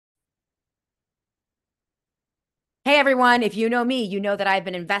Hey everyone, if you know me, you know that I've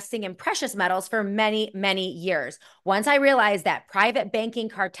been investing in precious metals for many, many years. Once I realized that private banking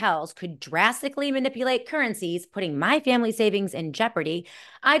cartels could drastically manipulate currencies, putting my family savings in jeopardy,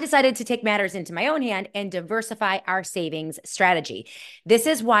 I decided to take matters into my own hand and diversify our savings strategy. This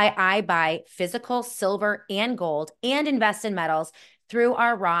is why I buy physical silver and gold and invest in metals through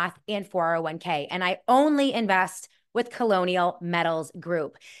our Roth and 401k. And I only invest with Colonial Metals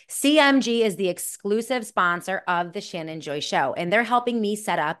Group. CMG is the exclusive sponsor of the Shannon Joy Show, and they're helping me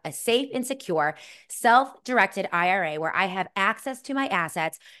set up a safe and secure self-directed IRA where I have access to my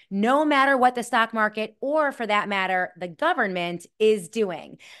assets no matter what the stock market or, for that matter, the government is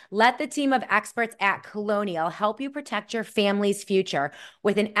doing. Let the team of experts at Colonial help you protect your family's future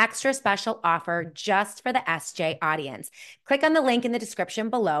with an extra special offer just for the SJ audience. Click on the link in the description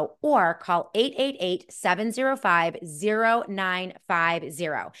below or call 888-705-0950.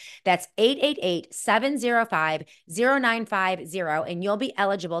 That's 888-705-0950, and you'll be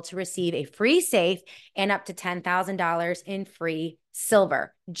eligible to receive a free safe and up to $10,000 in free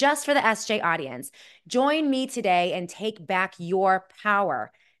silver just for the SJ audience. Join me today and take back your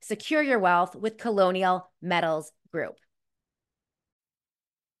power. Secure your wealth with Colonial Metals Group.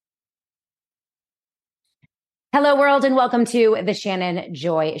 Hello, world, and welcome to the Shannon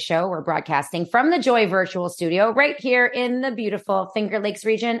Joy Show. We're broadcasting from the Joy Virtual Studio right here in the beautiful Finger Lakes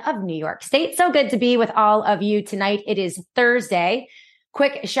region of New York State. So good to be with all of you tonight. It is Thursday.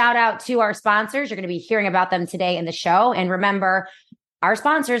 Quick shout out to our sponsors. You're going to be hearing about them today in the show. And remember, our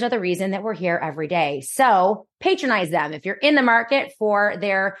sponsors are the reason that we're here every day. So patronize them. If you're in the market for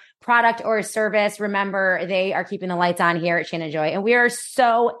their product or service, remember they are keeping the lights on here at Shannon Joy. And we are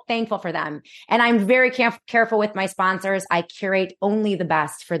so thankful for them. And I'm very careful with my sponsors. I curate only the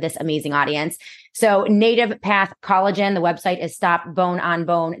best for this amazing audience. So Native Path Collagen, the website is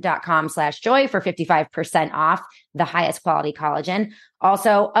stopboneonbone.com/joy for 55% off the highest quality collagen.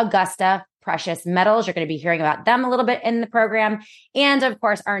 Also, Augusta Precious Metals. You're going to be hearing about them a little bit in the program. And of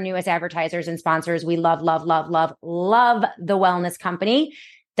course, our newest advertisers and sponsors. We love the Wellness Company.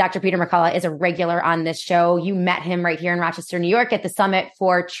 Dr. Peter McCullough is a regular on this show. You met him right here in Rochester, New York at the Summit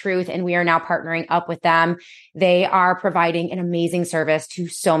for Truth, and we are now partnering up with them. They are providing an amazing service to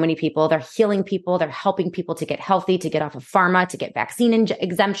so many people. They're healing people. They're helping people to get healthy, to get off of pharma, to get vaccine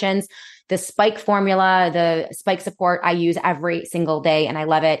exemptions. The Spike formula, the Spike support I use every single day, and I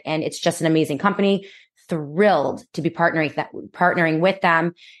love it. And it's just an amazing company. Thrilled to be partnering with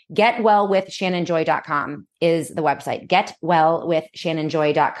them. GetWellWithShannonJoy.com is the website.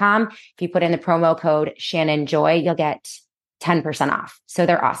 GetWellWithShannonJoy.com. If you put in the promo code ShannonJoy, you'll get 10% off. So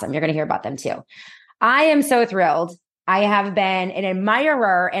they're awesome. You're going to hear about them too. I am so thrilled. I have been an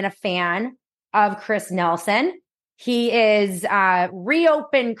admirer and a fan of Chris Nelson. He is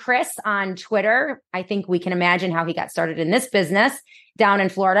Reopen Chris on Twitter. I think we can imagine how he got started in this business down in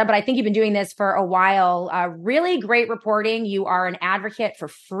Florida, but I think you've been doing this for a while. Really great reporting. You are an advocate for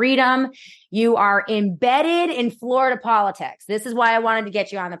freedom. You are embedded in Florida politics. This is why I wanted to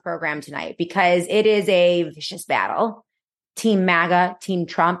get you on the program tonight, because it is a vicious battle. Team MAGA, Team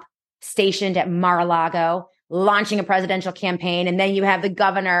Trump, stationed at Mar-a-Lago, launching a presidential campaign. And then you have the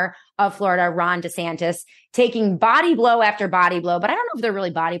governor of Florida, Ron DeSantis, taking body blow after body blow. But I don't know if they're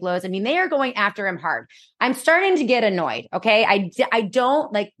really body blows. I mean, they are going after him hard. I'm starting to get annoyed. Okay. I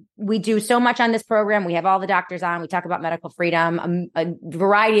don't like, we do so much on this program. We have all the doctors on. We talk about medical freedom, a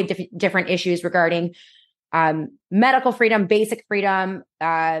variety of different issues regarding medical freedom, basic freedom,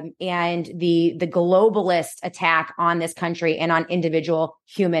 and the globalist attack on this country and on individual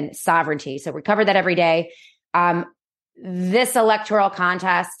human sovereignty. So we cover that every day. This electoral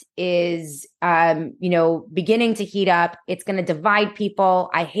contest is, beginning to heat up. It's going to divide people.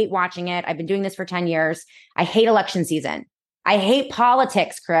 I hate watching it. I've been doing this for 10 years. I hate election season. I hate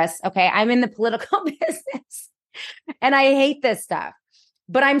politics, Chris. Okay. I'm in the political business and I hate this stuff,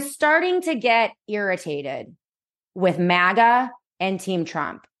 but I'm starting to get irritated with MAGA and Team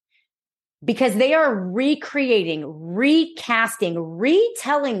Trump because they are recreating, recasting,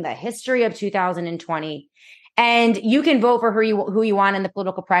 retelling the history of 2020. And you can vote for who you want in the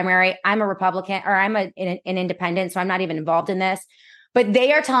political primary. I'm a Republican, or I'm an independent, so I'm not even involved in this. But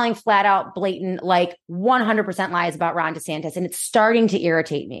they are telling flat out, blatant, like 100% lies about Ron DeSantis, and it's starting to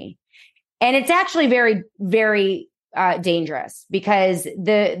irritate me. And it's actually very, very dangerous because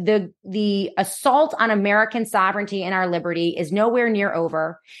the assault on American sovereignty and our liberty is nowhere near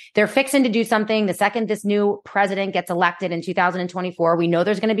over. They're fixing to do something the second this new president gets elected in 2024. We know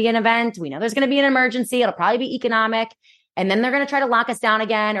there's going to be an event. We know there's going to be an emergency. It'll probably be economic. And then they're going to try to lock us down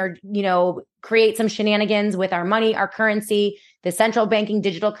again or, create some shenanigans with our money, our currency, the central banking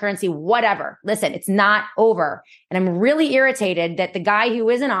digital currency, whatever. Listen, it's not over. And I'm really irritated that the guy who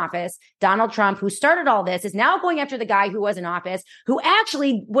is in office, Donald Trump, who started all this, is now going after the guy who was in office, who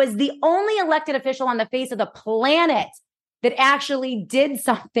actually was the only elected official on the face of the planet that actually did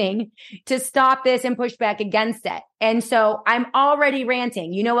something to stop this and push back against it. And so I'm already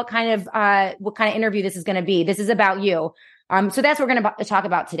ranting. You know what kind of interview this is going to be. This is about you. So that's what we're going to talk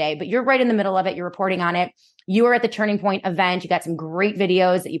about today, but you're right in the middle of it. You're reporting on it. You were at the Turning Point event. You got some great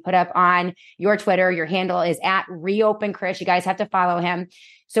videos that you put up on your Twitter. Your handle is at Reopen Chris. You guys have to follow him.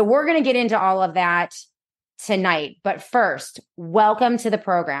 So we're going to get into all of that tonight. But first, welcome to the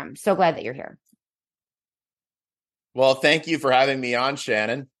program. So glad that you're here. Well, thank you for having me on,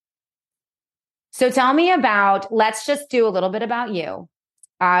 Shannon. So tell me let's just do a little bit about you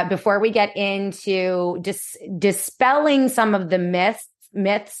before we get into dispelling some of the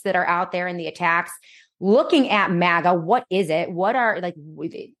myths that are out there in the attacks. Looking at MAGA, what is it?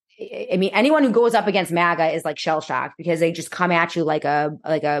 Anyone who goes up against MAGA is like shell shocked because they just come at you like a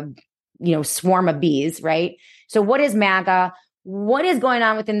swarm of bees, right? So what is MAGA? What is going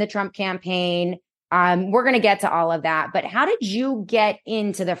on within the Trump campaign? We're going to get to all of that, but how did you get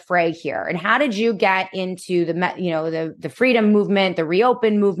into the fray here? And how did you get into the freedom movement, the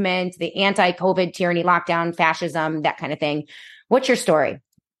reopen movement, the anti-COVID tyranny, lockdown, fascism, that kind of thing? What's your story?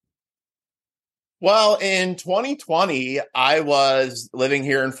 Well, in 2020, I was living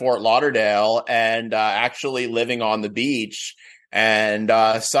here in Fort Lauderdale and actually living on the beach. And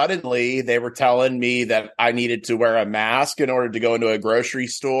suddenly they were telling me that I needed to wear a mask in order to go into a grocery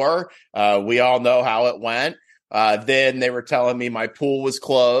store. We all know how it went. Then they were telling me my pool was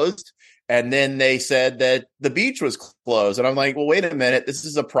closed. And then they said that the beach was closed. And I'm like, well, wait a minute. This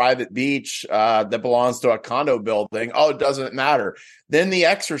is a private beach that belongs to a condo building. Oh, it doesn't matter. Then the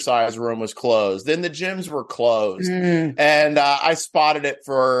exercise room was closed. Then the gyms were closed. And I spotted it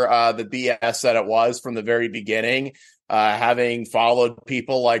for the BS that it was from the very beginning. Having followed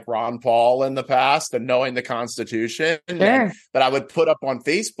people like Ron Paul in the past and knowing the Constitution, that I would put up on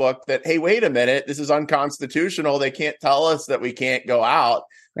Facebook that, hey, wait a minute, this is unconstitutional. They can't tell us that we can't go out.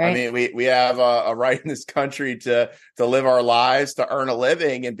 Right. I mean, we have a right in this country to live our lives, to earn a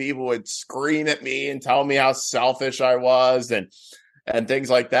living, and people would scream at me and tell me how selfish I was and things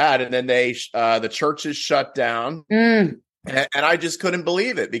like that. And then the churches shut down. And I just couldn't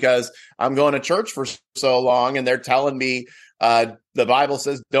believe it because I'm going to church for so long and they're telling me the Bible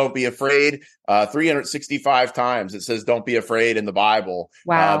says, don't be afraid. 365 times it says, don't be afraid in the Bible.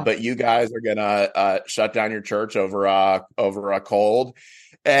 Wow. But you guys are going to shut down your church over a cold.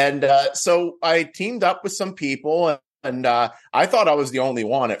 And so I teamed up with some people. And I thought I was the only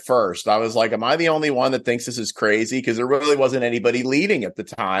one at first. I was like, am I the only one that thinks this is crazy? Because there really wasn't anybody leading at the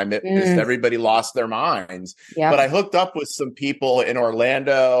time. Just everybody lost their minds. Yep. But I hooked up with some people in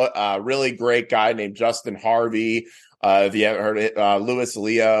Orlando, a really great guy named Justin Harvey. If you haven't heard it, Louis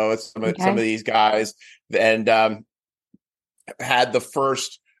Leo, some of these guys. And had the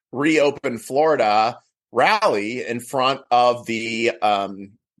first Reopen Florida rally in front of the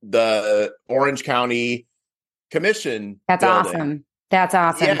Orange County Commission. That's building. Awesome. That's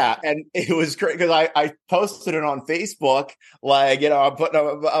awesome. Yeah. And it was great because I posted it on Facebook. Like,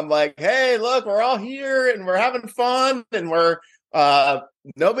 I'm like, hey, look, we're all here and we're having fun and we're,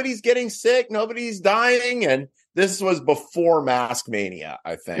 nobody's getting sick. Nobody's dying. And this was before mask mania,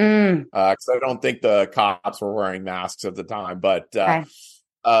 I think. Cause I don't think the cops were wearing masks at the time, but,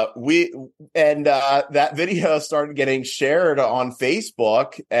 that video started getting shared on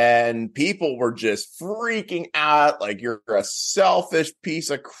Facebook and people were just freaking out. Like, you're a selfish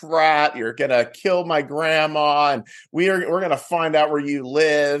piece of crap. You're going to kill my grandma and we're going to find out where you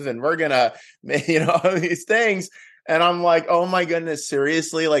live and we're going to, these things. And I'm like, oh my goodness,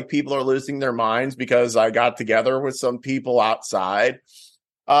 seriously? Like, people are losing their minds because I got together with some people outside.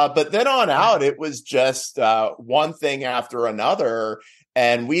 But then on out, it was just one thing after another.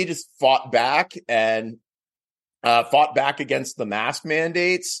 And we just fought back against the mask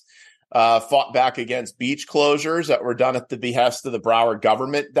mandates, fought back against beach closures that were done at the behest of the Broward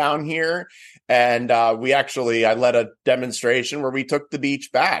government down here. And I led a demonstration where we took the beach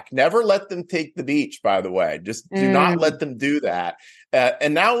back. Never let them take the beach, by the way. Just do not let them do that.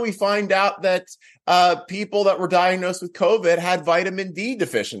 And now we find out that people that were diagnosed with COVID had vitamin D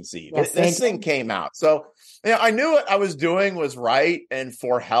deficiency. Yes, this thing came out. So I knew what I was doing was right and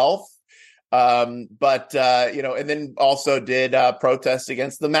for health. And then also did protests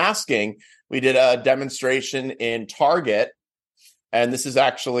against the masking. We did a demonstration in Target. And this is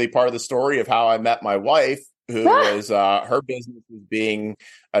actually part of the story of how I met my wife, who was her business was being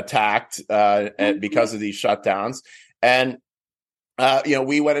attacked because of these shutdowns. And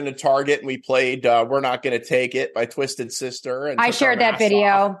We went into Target and we played "We're Not Gonna Take It" by Twisted Sister, and I shared that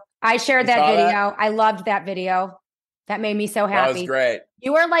video. I shared that video. That? I loved that video. That made me so happy. That was great.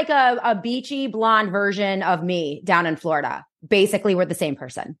 You were like a beachy blonde version of me down in Florida. Basically, we're the same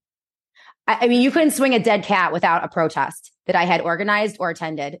person. I mean, you couldn't swing a dead cat without a protest that I had organized or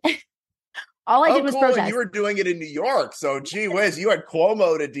attended. All I did was protest. And you were doing it in New York. So, gee whiz, you had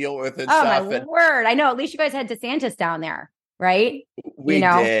Cuomo to deal with and stuff. Oh, my word. I know. At least you guys had DeSantis down there, right? We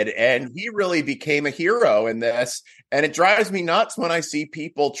did. And he really became a hero in this. And it drives me nuts when I see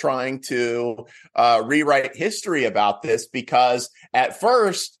people trying to rewrite history about this, because at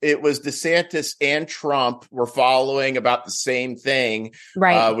first it was DeSantis and Trump were following about the same thing,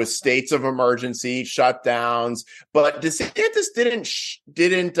 right? With states of emergency, shutdowns. But DeSantis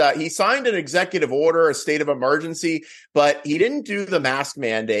didn't. He signed an executive order, a state of emergency, but he didn't do the mask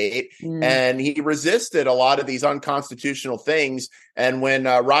mandate, and he resisted a lot of these unconstitutional things. And when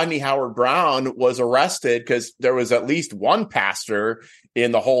Rodney Howard-Browne was arrested, because there was at least one pastor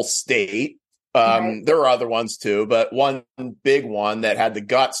in the whole state, right. There were other ones too, but one big one that had the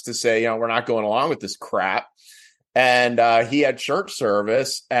guts to say, we're not going along with this crap. And he had church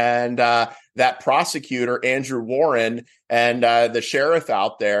service, and that prosecutor, Andrew Warren, and the sheriff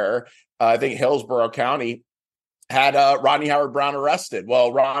out there, I think Hillsborough County, had Rodney Howard-Browne arrested.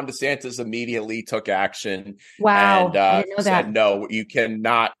 Well, Ron DeSantis immediately took action. Wow. And I didn't know said, that. no, you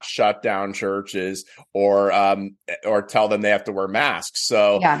cannot shut down churches or tell them they have to wear masks.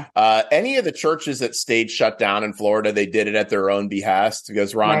 So any of the churches that stayed shut down in Florida, they did it at their own behest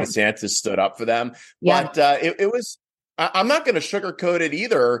because Ron DeSantis stood up for them. Yeah. But it was, I'm not going to sugarcoat it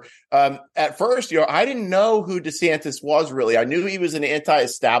either. At first, I didn't know who DeSantis was really. I knew he was an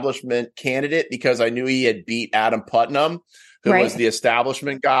anti-establishment candidate because I knew he had beat Adam Putnam, who was the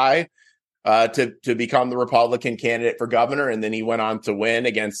establishment guy, to become the Republican candidate for governor. And then he went on to win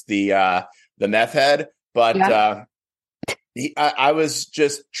against the meth head. But I was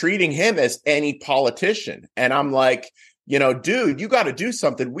just treating him as any politician. And I'm like, dude, you got to do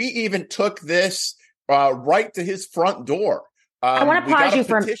something. We even took this right to his front door. I want to pause you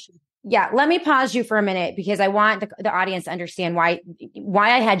for let me pause you for a minute, because I want the audience to understand why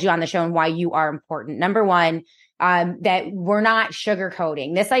I had you on the show and why you are important. Number one, that we're not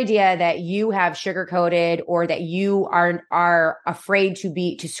sugarcoating this idea that you have sugarcoated or that you are afraid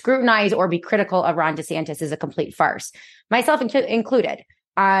to scrutinize or be critical of Ron DeSantis is a complete farce, myself included.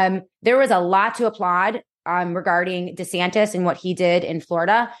 There was a lot to applaud regarding DeSantis and what he did in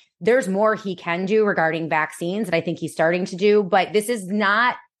Florida. There's more he can do regarding vaccines that I think he's starting to do, but this is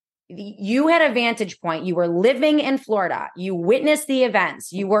not, you had a vantage point. You were living in Florida. You witnessed the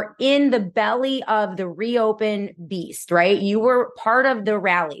events. You were in the belly of the reopen beast, right? You were part of the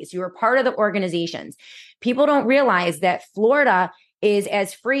rallies. You were part of the organizations. People don't realize that Florida is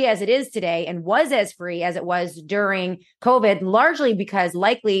as free as it is today and was as free as it was during COVID, largely because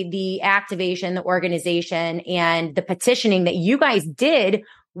likely the activation, the organization, and the petitioning that you guys did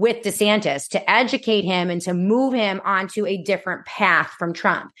with DeSantis to educate him and to move him onto a different path from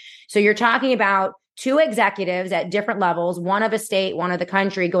Trump. So you're talking about two executives at different levels, one of a state, one of the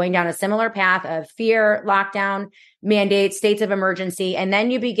country, going down a similar path of fear, lockdown, mandates, states of emergency. And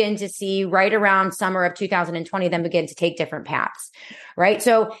then you begin to see right around summer of 2020, them begin to take different paths, right?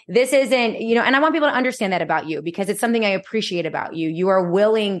 So this isn't, and I want people to understand that about you, because it's something I appreciate about you. You are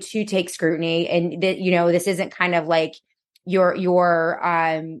willing to take scrutiny, and that, this isn't kind of like, you're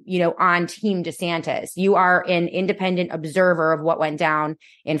on team DeSantis. You are an independent observer of what went down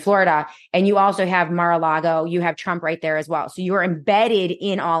in Florida. And you also have Mar-a-Lago. You have Trump right there as well. So you're embedded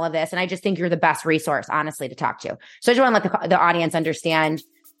in all of this. And I just think you're the best resource, honestly, to talk to. So I just want to let the audience understand,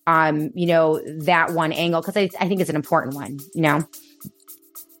 that one angle, because I think it's an important one,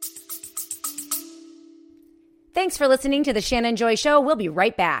 Thanks for listening to the Shannon Joy Show. We'll be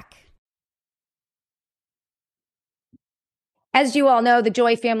right back. As you all know, the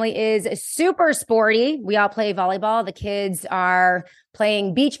Joy family is super sporty. We all play volleyball. The kids are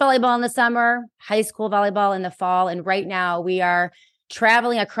playing beach volleyball in the summer, high school volleyball in the fall. And right now we are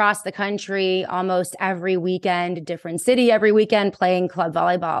traveling across the country almost every weekend, different city every weekend, playing club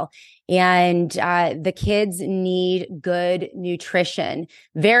volleyball. And the kids need good nutrition.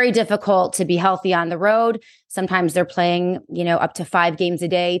 Very difficult to be healthy on the road. Sometimes they're playing, up to 5 games a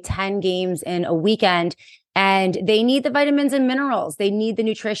day, 10 games in a weekend. And they need the vitamins and minerals. They need the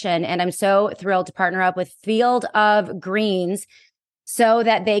nutrition. And I'm so thrilled to partner up with Field of Greens so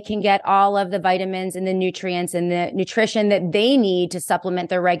that they can get all of the vitamins and the nutrients and the nutrition that they need to supplement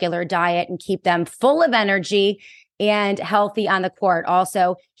their regular diet and keep them full of energy and healthy on the court.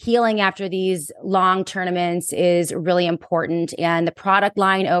 Also, healing after these long tournaments is really important. And the product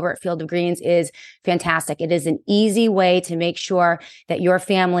line over at Field of Greens is fantastic. It is an easy way to make sure that your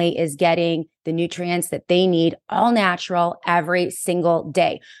family is getting the nutrients that they need, all natural, every single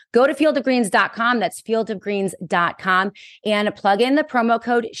day. Go to fieldofgreens.com. That's fieldofgreens.com and plug in the promo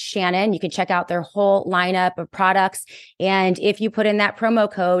code Shannon. You can check out their whole lineup of products. And if you put in that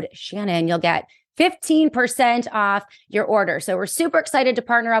promo code Shannon, you'll get 15% off your order. So we're super excited to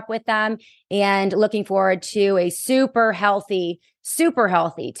partner up with them and looking forward to a super healthy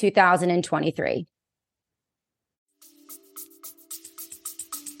 2023.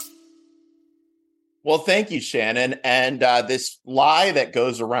 Well, thank you, Shannon. And this lie that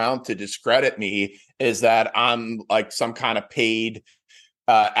goes around to discredit me is that I'm like some kind of paid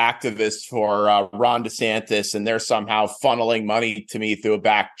activist for Ron DeSantis, and they're somehow funneling money to me through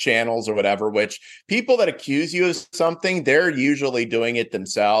back channels or whatever, which people that accuse you of something, they're usually doing it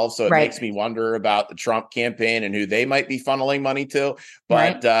themselves. So it makes me wonder about the Trump campaign and who they might be funneling money to.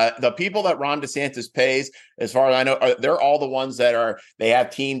 But the people that Ron DeSantis pays, as far as I know, they're all the ones that they have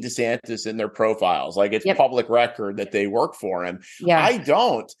Team DeSantis in their profiles. Like it's public record that they work for him. I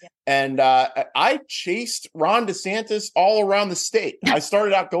don't. And I chased Ron DeSantis all around the state. I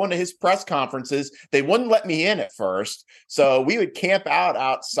started out going to his press conferences. They wouldn't let me in at first. So we would camp out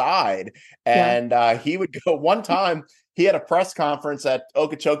outside. And he would go one time. He had a press conference at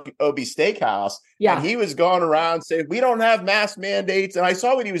Okeechobee Steakhouse. And he was going around saying, we don't have mask mandates. And I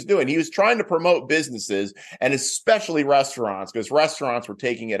saw what he was doing. He was trying to promote businesses and especially restaurants, because restaurants were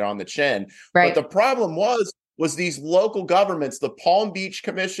taking it on the chin. But the problem was these local governments, the Palm Beach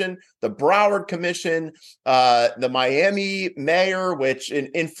Commission, the Broward Commission, the Miami mayor, which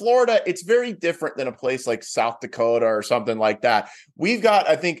in Florida, it's very different than a place like South Dakota or something like that. We've got,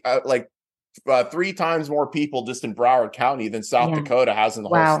 I think, 3 times more people just in Broward County than South Dakota has in the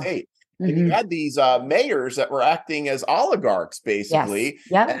whole state. And you had these mayors that were acting as oligarchs, basically,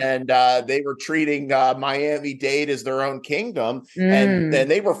 and they were treating Miami-Dade as their own kingdom, and then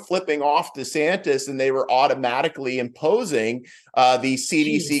they were flipping off DeSantis, and they were automatically imposing the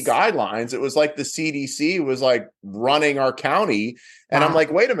CDC guidelines. It was like the CDC was like running our county, and I'm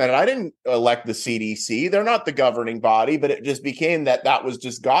like, wait a minute, I didn't elect the CDC. They're not the governing body, but it just became that was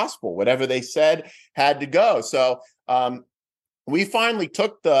just gospel. Whatever they said had to go. So we finally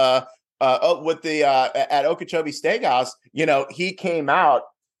took the at Okeechobee Steakhouse, he came out,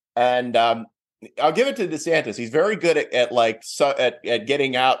 and I'll give it to DeSantis. He's very good at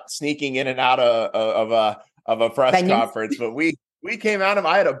getting out, sneaking in and out of a press conference. But we came at him.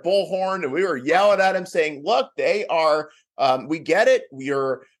 I had a bullhorn, and we were yelling at him, saying, "Look, they are. We get it.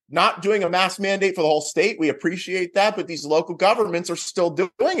 You're not doing a mask mandate for the whole state. We appreciate that, but these local governments are still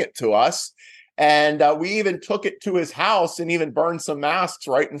doing it to us." And we even took it to his house and even burned some masks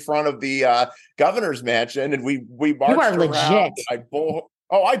right in front of the governor's mansion. And we marched around. Legit. I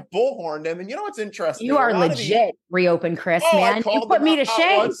bullhorned him. And you know what's interesting? You are legit, Reopen Chris, man. You put me to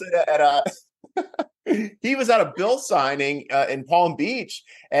shame. He was at a bill signing in Palm Beach,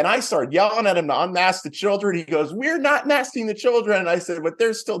 and I started yelling at him to unmask the children. He goes, "We're not masking the children." And I said, "But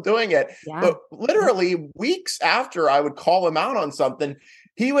they're still doing it." But literally weeks after I would call him out on something,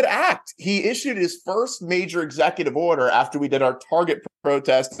 he would act. He issued his first major executive order after we did our Target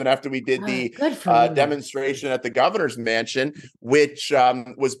protest and after we did the demonstration at the governor's mansion, which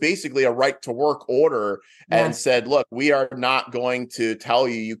was basically a right to work order, and said, look, we are not going to tell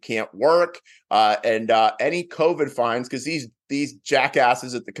you can't work, and any COVID fines, because these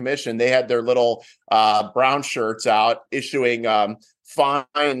jackasses at the commission, they had their little brown shirts out issuing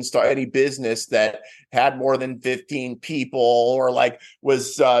fines to any business that had more than 15 people or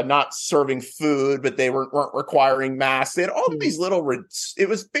was not serving food, but they weren't requiring masks. They had all these little, it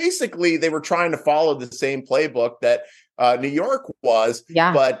was basically, they were trying to follow the same playbook that New York was,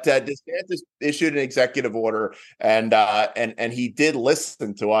 but DeSantis issued an executive order, and he did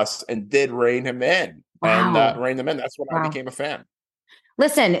listen to us and did rein him in and rein them in. That's when I became a fan.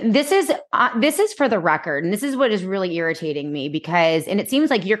 Listen, this is for the record, and this is what is really irritating me and it seems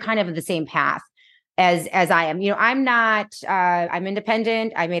like you're kind of in the same path as I am. I'm not, I'm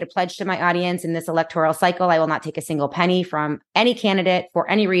independent. I made a pledge to my audience in this electoral cycle. I will not take a single penny from any candidate for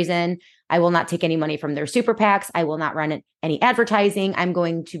any reason. I will not take any money from their super PACs. I will not run any advertising. I'm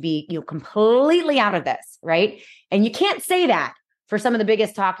going to be, completely out of this, right? And you can't say that for some of the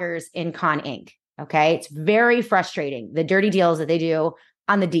biggest talkers in Con Inc. Okay. It's very frustrating, the dirty deals that they do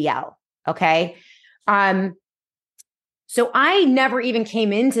on the DL. Okay. So I never even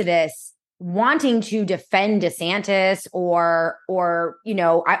came into this wanting to defend DeSantis or, you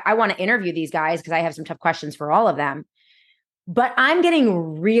know, I want to interview these guys because I have some tough questions for all of them. But I'm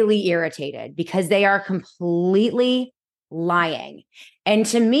getting really irritated because they are completely lying. And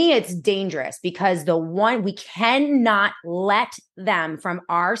to me, it's dangerous because we cannot let them from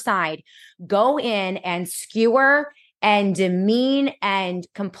our side go in and skewer and demean and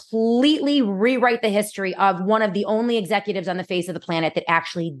completely rewrite the history of one of the only executives on the face of the planet that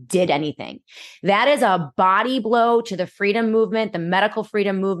actually did anything. That is a body blow to the freedom movement, the medical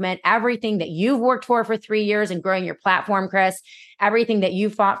freedom movement, everything that you've worked for 3 years and growing your platform, Chris, everything that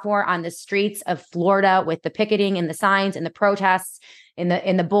you fought for on the streets of Florida with the picketing and the signs and the protests, in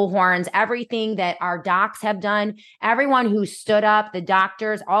the bullhorns, everything that our docs have done, everyone who stood up, the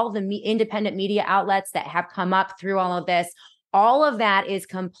doctors, all the independent media outlets that have come up through all of this, all of that is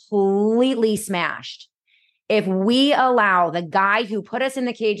completely smashed. If we allow the guy who put us in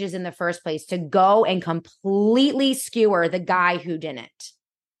the cages in the first place to go and completely skewer the guy who didn't,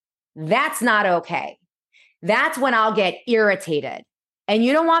 that's not okay. That's when I'll get irritated. And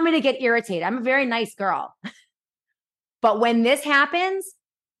you don't want me to get irritated. I'm a very nice girl. But when this happens,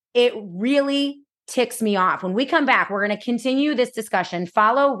 it really ticks me off. When we come back, we're going to continue this discussion.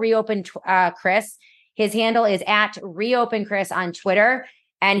 Follow Reopen Chris. His handle is at Reopen Chris on Twitter.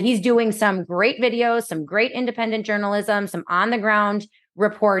 And he's doing some great videos, some great independent journalism, some on the ground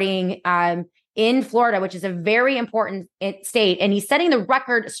reporting in Florida, which is a very important state. And he's setting the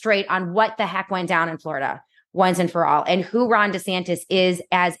record straight on what the heck went down in Florida once and for all, and who Ron DeSantis is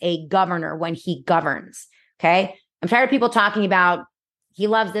as a governor when he governs. Okay. I'm tired of people talking about he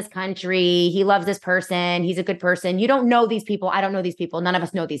loves this country, he loves this person, he's a good person. You don't know these people. I don't know these people. None of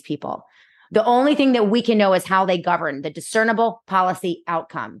us know these people. The only thing that we can know is how they govern, the discernible policy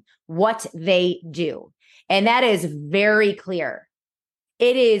outcome, what they do. And that is very clear.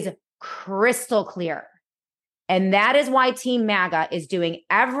 It is crystal clear. And that is why Team MAGA is doing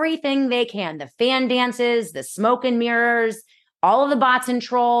everything they can, the fan dances, the smoke and mirrors, all of the bots and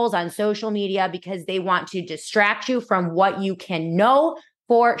trolls on social media, because they want to distract you from what you can know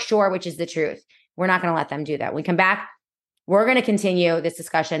for sure, which is the truth. We're not going to let them do that. When we come back, we're going to continue this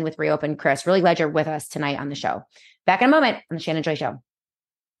discussion with Reopen Chris. Really glad you're with us tonight on the show. Back in a moment on the Shannon Joy Show.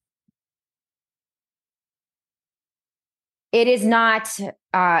 It is not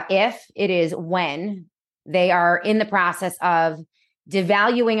if, it is when they are in the process of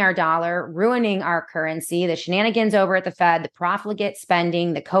devaluing our dollar, ruining our currency, the shenanigans over at the Fed, the profligate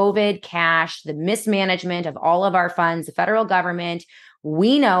spending, the COVID cash, the mismanagement of all of our funds, the federal government.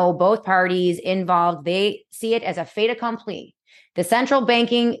 We know both parties involved, they see it as a fait accompli. The central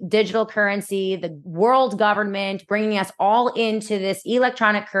banking digital currency, the world government bringing us all into this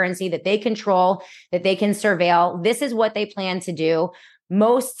electronic currency that they control, that they can surveil. This is what they plan to do.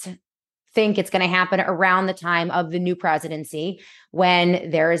 Most think it's going to happen around the time of the new presidency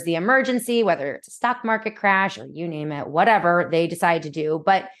when there is the emergency, whether it's a stock market crash or you name it, whatever they decide to do.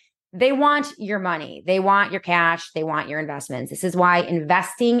 But they want your money. They want your cash. They want your investments. This is why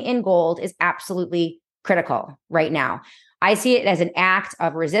investing in gold is absolutely critical right now. I see it as an act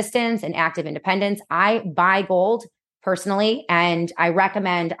of resistance, an act of independence. I buy gold personally, and I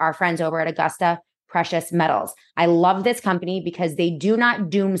recommend our friends over at Augusta Precious Metals. I love this company because they do not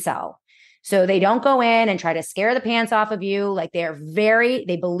doom sell. So they don't go in and try to scare the pants off of you. Like they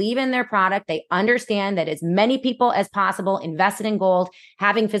believe in their product. They understand that as many people as possible invested in gold,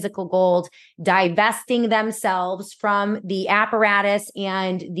 having physical gold, divesting themselves from the apparatus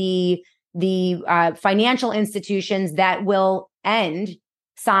and the financial institutions that will end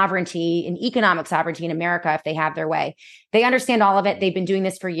sovereignty and economic sovereignty in America if they have their way. They understand all of it. They've been doing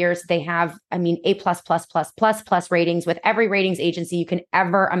this for years. They have, A+++++ ratings with every ratings agency you can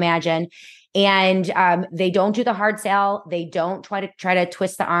ever imagine. And they don't do the hard sell. They don't try to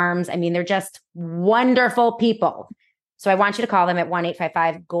twist the arms. I mean, they're just wonderful people. So I want you to call them at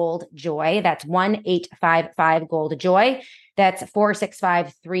 1-855-GOLD-JOY. That's 1-855-GOLD-JOY. That's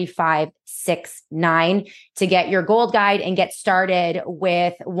 465-3569 to get your gold guide and get started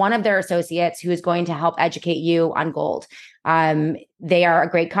with one of their associates who is going to help educate you on gold. They are a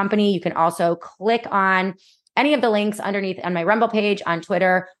great company. You can also click on any of the links underneath on my Rumble page, on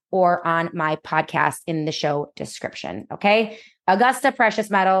Twitter, or on my podcast in the show description. Okay. Augusta Precious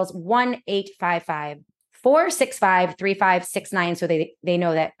Metals, 1-855-465-3569. So they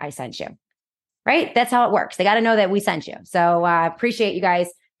know that I sent you. Right? That's how it works. They got to know that we sent you. So appreciate you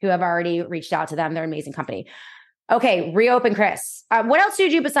guys who have already reached out to them. They're an amazing company. Okay, reopen Chris. What else do you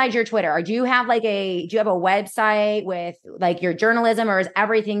do besides your Twitter? Or do you have do you have a website with like your journalism, or is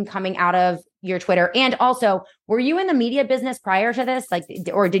everything coming out of your Twitter? And also, were you in the media business prior to this? Like,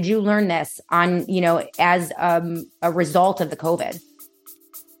 or did you learn this on, as a result of the COVID?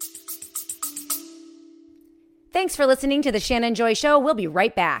 Thanks for listening to the Shannon Joy Show. We'll be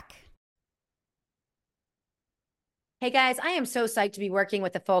right back. Hey guys, I am so psyched to be working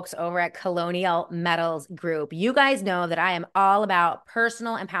with the folks over at Colonial Metals Group. You guys know that I am all about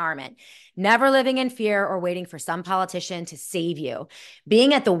personal empowerment, never living in fear or waiting for some politician to save you.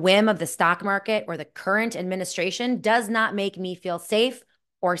 Being at the whim of the stock market or the current administration does not make me feel safe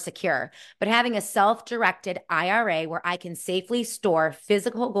or secure. But having a self-directed IRA where I can safely store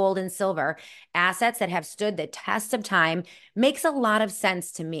physical gold and silver, assets that have stood the test of time, makes a lot of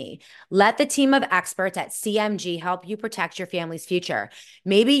sense to me. Let the team of experts at CMG help you protect your family's future.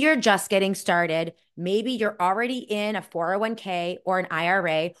 Maybe you're just getting started. Maybe you're already in a 401k or an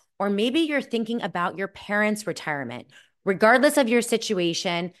IRA, or maybe you're thinking about your parents' retirement. Regardless of your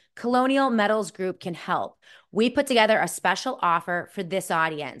situation, Colonial Metals Group can help. We put together a special offer for this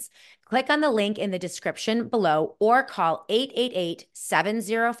audience. Click on the link in the description below or call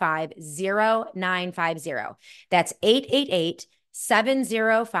 888-705-0950. That's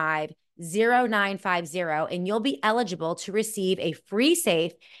 888-705-0950, and you'll be eligible to receive a free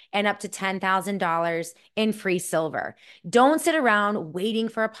safe and up to $10,000 in free silver. Don't sit around waiting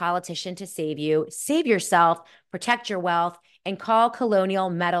for a politician to save you. Save yourself, protect your wealth, and call Colonial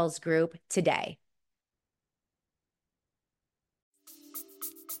Metals Group today.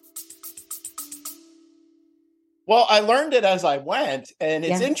 Well, I learned it as I went, and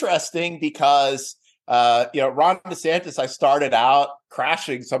it's interesting because, Ron DeSantis, I started out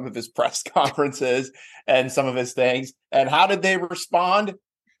crashing some of his press conferences and some of his things. And how did they respond?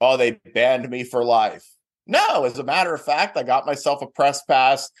 Oh, they banned me for life. No, as a matter of fact, I got myself a press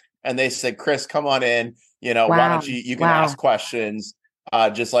pass, and they said, Chris, come on in. Why don't you can ask questions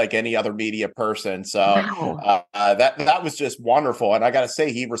just like any other media person. So that was just wonderful. And I got to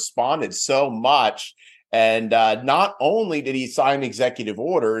say, he responded so much. And not only did he sign executive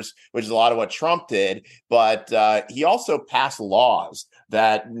orders, which is a lot of what Trump did, but he also passed laws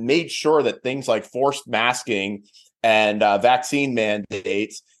that made sure that things like forced masking and vaccine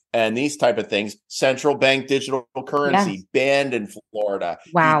mandates and these type of things, central bank digital currency banned in Florida.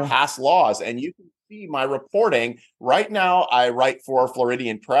 Wow. He passed laws. And you can see my reporting. Right now, I write for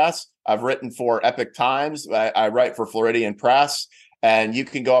Floridian Press. I've written for Epic Times. I write for Floridian Press. And you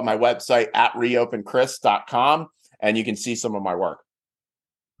can go on my website at reopenchris.com and you can see some of my work.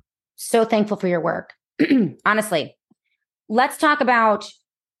 So thankful for your work. Honestly,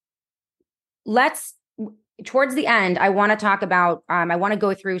 towards the end, I want to talk about, I want to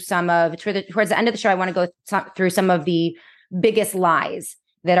go through towards the end of the show, I want to go through some of the biggest lies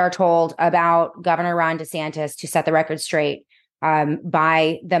that are told about Governor Ron DeSantis to set the record straight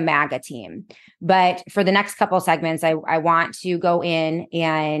by the MAGA team. But for the next couple of segments, I want to go in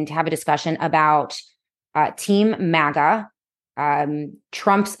and have a discussion about Team MAGA,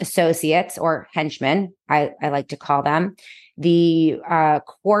 Trump's associates or henchmen, I like to call them, the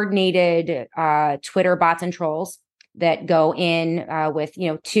coordinated Twitter bots and trolls that go in with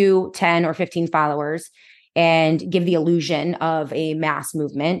 2, 10, or 15 followers and give the illusion of a mass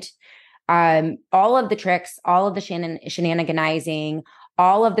movement. All of the tricks, all of the shenaniganizing,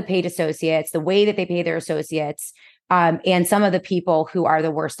 all of the paid associates, the way that they pay their associates, and some of the people who are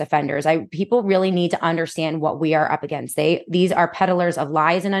the worst offenders. People really need to understand what we are up against. These are peddlers of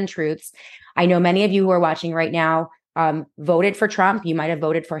lies and untruths. I know many of you who are watching right now voted for Trump. You might have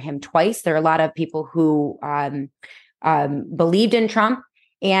voted for him twice. There are a lot of people who believed in Trump,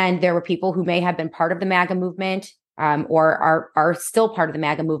 and there were people who may have been part of the MAGA movement or are still part of the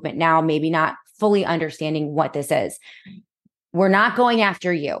MAGA movement now, maybe not fully understanding what this is. We're not going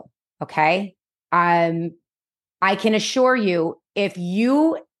after you, okay? I can assure you, if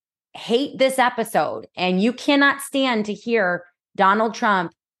you hate this episode and you cannot stand to hear Donald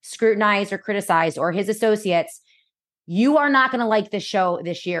Trump scrutinized or criticized or his associates, you are not going to like this show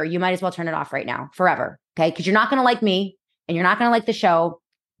this year. You might as well turn it off right now, forever, okay? Because you're not going to like me and you're not going to like the show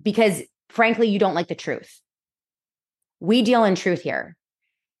because, frankly, you don't like the truth. We deal in truth here.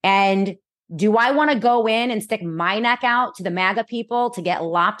 And do I want to go in and stick my neck out to the MAGA people to get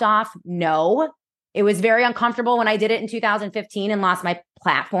lopped off? No. It was very uncomfortable when I did it in 2015 and lost my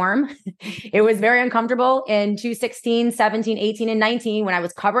platform. It was very uncomfortable in 2016, 17, 18, and 19 when I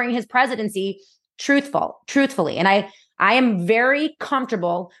was covering his presidency truthfully. And I am very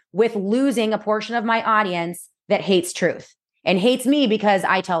comfortable with losing a portion of my audience that hates truth and hates me because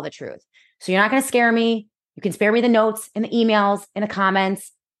I tell the truth. So you're not going to scare me. You can spare me the notes and the emails and the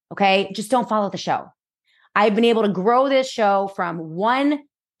comments. Okay. Just don't follow the show. I've been able to grow this show from one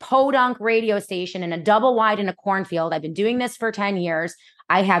podunk radio station in a double wide in a cornfield. I've been doing this for 10 years.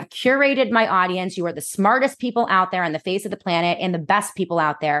 I have curated my audience. You are the smartest people out there on the face of the planet and the best people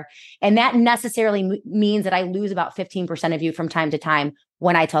out there. And that necessarily means that I lose about 15% of you from time to time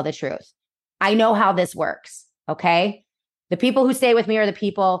when I tell the truth. I know how this works. Okay. The people who stay with me are the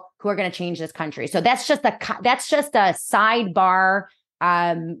people who are going to change this country. So that's just a sidebar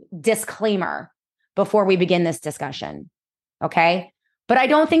disclaimer before we begin this discussion. Okay. But I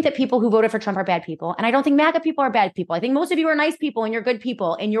don't think that people who voted for Trump are bad people. And I don't think MAGA people are bad people. I think most of you are nice people and you're good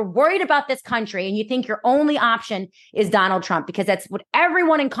people and you're worried about this country and you think your only option is Donald Trump because that's what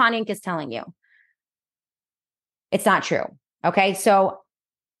everyone in Con Inc. is telling you. It's not true. Okay. So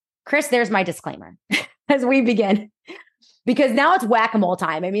Chris, there's my disclaimer as we begin, because now it's whack-a-mole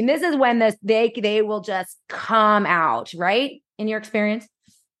time. I mean, this is when they will just come out, right? In your experience?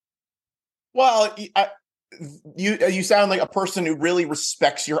 Well, you sound like a person who really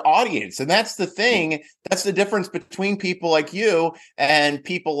respects your audience. And that's the thing. That's the difference between people like you and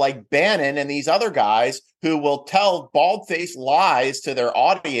people like Bannon and these other guys who will tell bald-faced lies to their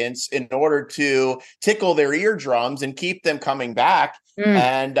audience in order to tickle their eardrums and keep them coming back.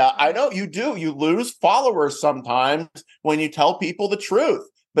 And I know you do. You lose followers sometimes when you tell people the truth.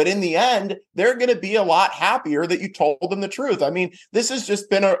 But in the end, they're going to be a lot happier that you told them the truth. I mean, this has just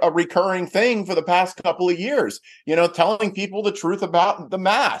been a recurring thing for the past couple of years, telling people the truth about the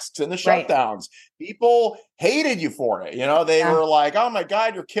masks and the shutdowns. Right. People hated you for it. They were like, oh, my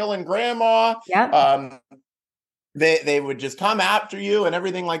God, you're killing grandma. Yeah. They would just come after you and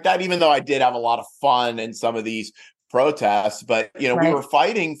everything like that, even though I did have a lot of fun in some of these protests, but we were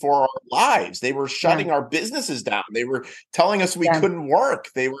fighting for our lives. They were shutting our businesses down. They were telling us we couldn't work.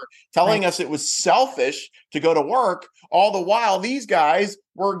 They were telling us it was selfish to go to work. All the while, these guys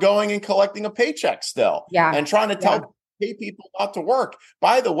were going and collecting a paycheck still, and trying to pay people not to work.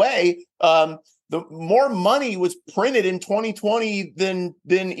 By the way, the more money was printed in 2020 than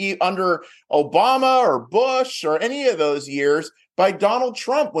under Obama or Bush or any of those years by Donald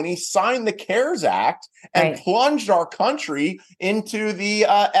Trump when he signed the CARES Act and plunged our country into the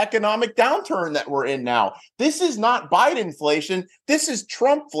economic downturn that we're in now. This is not Bidenflation. This is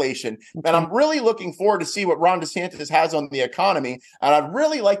Trumpflation. And I'm really looking forward to see what Ron DeSantis has on the economy. And I'd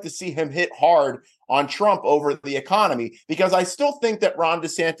really like to see him hit hard on Trump over the economy, because I still think that Ron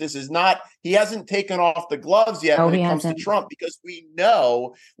DeSantis he hasn't taken off the gloves yet when it comes to Trump, because we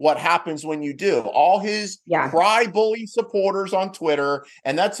know what happens when you do. All his cry bully supporters on Twitter,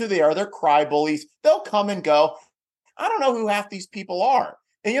 and that's who they are. They're cry bullies. They'll come and go. I don't know who half these people are.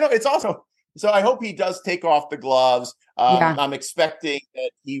 And, it's also, so I hope he does take off the gloves. I'm expecting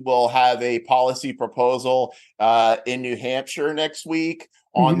that he will have a policy proposal in New Hampshire next week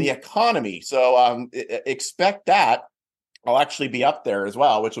on the economy. So expect that. I'll actually be up there as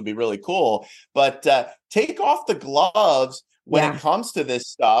well, which will be really cool. But take off the gloves when it comes to this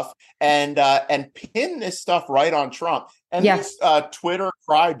stuff and pin this stuff right on Trump. And these Twitter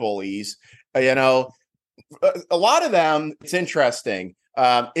cry bullies, a lot of them, it's interesting.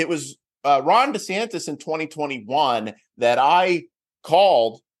 It was Ron DeSantis in 2021 that I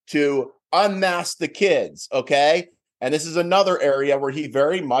called to unmask the kids, okay? And this is another area where he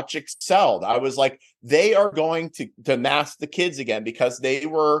very much excelled. I was like, they are going to mask the kids again, because they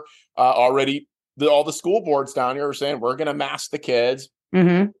were already, all the school boards down here were saying, we're going to mask the kids.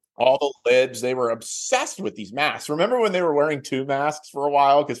 Mm-hmm. All the libs, they were obsessed with these masks. Remember when they were wearing 2 masks for a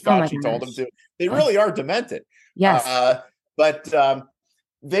while because Fauci told them to? They really are demented. Yes. But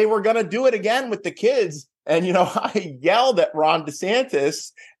they were going to do it again with the kids. And, I yelled at Ron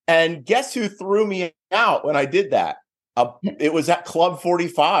DeSantis, and guess who threw me out when I did that? It was at Club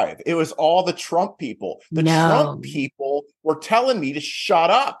 45. It was all the Trump people. The Trump people were telling me to shut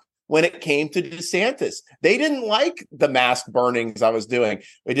up when it came to DeSantis. They didn't like the mask burnings I was doing.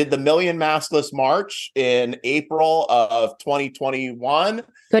 We did the Million Maskless March in April of 2021.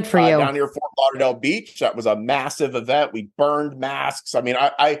 Good for you. Down near Fort Lauderdale Beach. That was a massive event. We burned masks. I mean,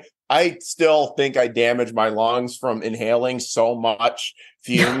 I still think I damaged my lungs from inhaling so much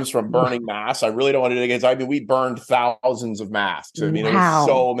fumes from burning masks. I really don't want to do it again. I mean, we burned thousands of masks. I mean, it was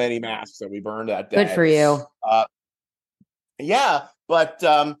so many masks that we burned that day. Good for you. But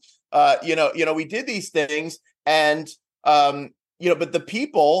we did these things, and but the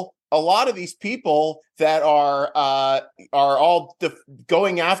people, a lot of these people that are all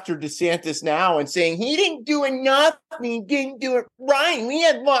going after DeSantis now and saying he didn't do enough, he didn't do it right. We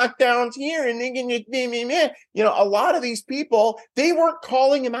had lockdowns here, and they can just a lot of these people, they weren't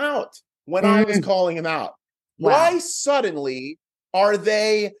calling him out when I was calling him out. Why suddenly are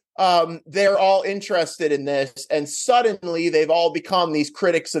they're all interested in this, and suddenly they've all become these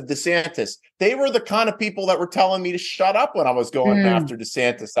critics of DeSantis? They were the kind of people that were telling me to shut up when I was going after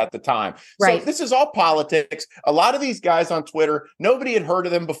DeSantis at the time. Right. So this is all politics. A lot of these guys on Twitter, nobody had heard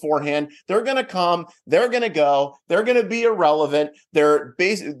of them beforehand. They're going to come, they're going to go, they're going to be irrelevant.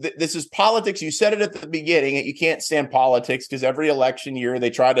 This is politics. You said it at the beginning, that you can't stand politics because every election year they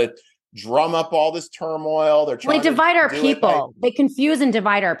try to drum up all this turmoil. They divide our people. They confuse and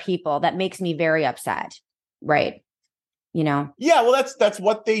divide our people. That makes me very upset. Right. Yeah, well, that's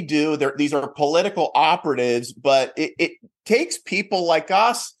what they do. These are political operatives, but it takes people like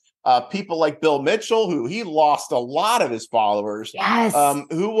us, people like Bill Mitchell, who he lost a lot of his followers, yes,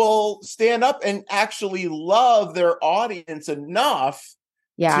 who will stand up and actually love their audience enough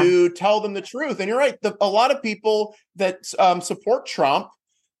to tell them the truth. And you're right. A lot of people that support Trump,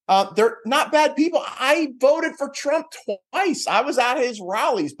 they're not bad people. I voted for Trump twice. I was at his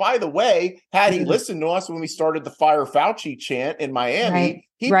rallies. By the way, had he listened to us when we started the Fire Fauci chant in Miami,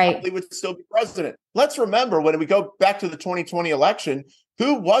 he probably would still be president. Let's remember, when we go back to the 2020 election,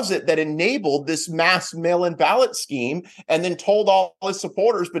 who was it that enabled this mass mail-in ballot scheme and then told all his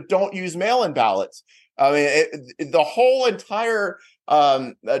supporters, but don't use mail-in ballots? I mean, the whole entire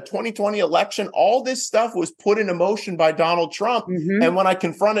 2020 election, all this stuff was put into motion by Donald Trump. And when I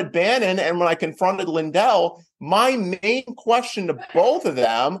confronted Bannon and when I confronted Lindell, my main question to both of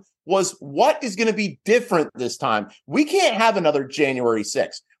them was, what is going to be different this time? We can't have another January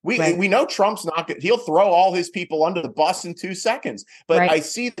 6th. We know Trump's not good. He'll throw all his people under the bus in 2 seconds. But I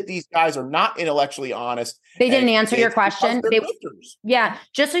see that these guys are not intellectually honest. They didn't answer your question.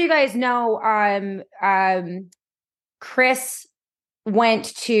 Just so you guys know, Chris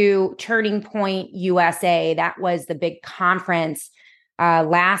went to Turning Point USA. That was the big conference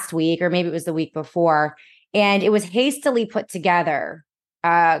last week, or maybe it was the week before. And it was hastily put together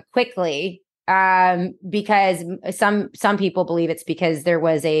quickly because some people believe it's because there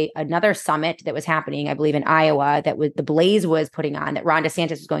was another summit that was happening, I believe in Iowa, that was the Blaze was putting on, that Ron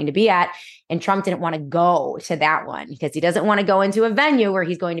DeSantis was going to be at, and Trump didn't want to go to that one because he doesn't want to go into a venue where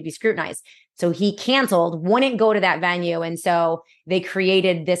he's going to be scrutinized. So he canceled, wouldn't go to that venue, and so they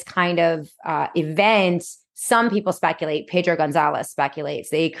created this kind of event. Some people speculate, Pedro Gonzalez speculates,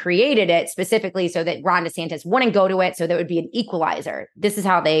 they created it specifically so that Ron DeSantis wouldn't go to it, so there would be an equalizer. This is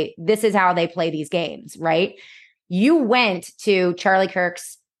how they play these games, right? You went to Charlie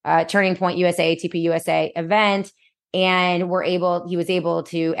Kirk's Turning Point USA, TP USA event, and he was able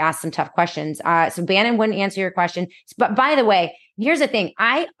to ask some tough questions. So Bannon wouldn't answer your question. But by the way, here's the thing.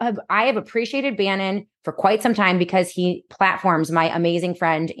 I have appreciated Bannon for quite some time because he platforms my amazing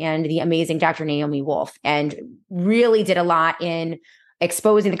friend and the amazing Dr. Naomi Wolf, and really did a lot in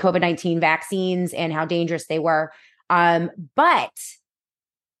exposing the COVID-19 vaccines and how dangerous they were. But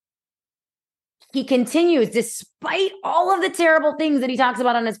he continues, despite all of the terrible things that he talks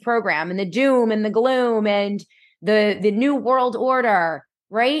about on his program and the doom and the gloom and the new world order,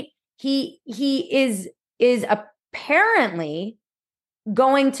 right? He is apparently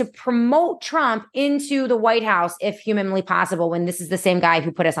going to promote Trump into the White House if humanly possible, when this is the same guy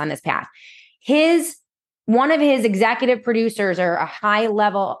who put us on this path. One of his executive producers, or a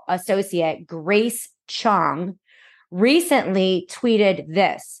high-level associate, Grace Chung, recently tweeted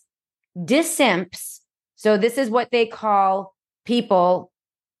this: DeSimps, so this is what they call people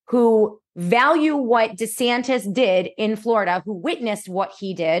who value what DeSantis did in Florida, who witnessed what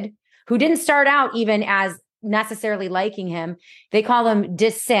he did, who didn't start out even as necessarily liking him. They call them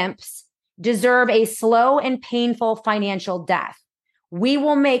DeSimps, deserve a slow and painful financial death. We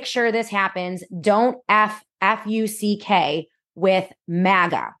will make sure this happens. Don't F-U-C-K with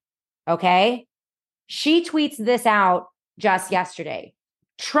MAGA. Okay? She tweets this out just yesterday.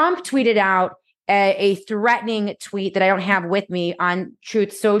 Trump tweeted out a threatening tweet that I don't have with me on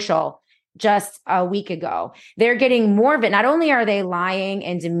Truth Social just a week ago. They're getting more of it. Not only are they lying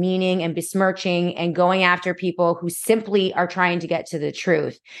and demeaning and besmirching and going after people who simply are trying to get to the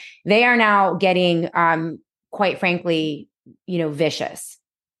truth, they are now getting, quite frankly, vicious.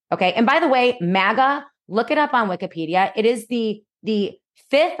 Okay. And by the way, MAGA, look it up on Wikipedia. It is the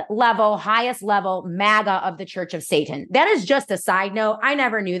fifth level, highest level MAGA of the Church of Satan. That is just a side note. I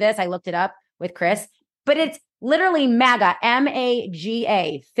never knew this. I looked it up with Chris, but it's literally MAGA,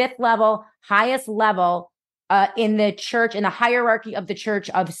 M-A-G-A, fifth level, highest level in the church, in the hierarchy of the Church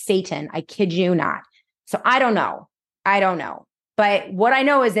of Satan. I kid you not. So I don't know. But what I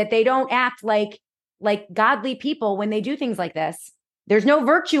know is that they don't act like godly people when they do things like this. There's no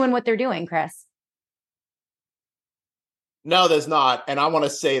virtue in what they're doing, Chris. No, there's not. And I want to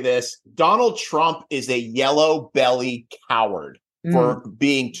say this. Donald Trump is a yellow belly coward for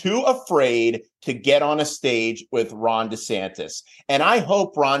being too afraid to get on a stage with Ron DeSantis. And I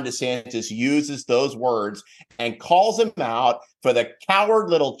hope Ron DeSantis uses those words and calls him out for the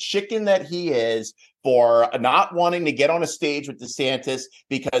coward little chicken that he is, for not wanting to get on a stage with DeSantis,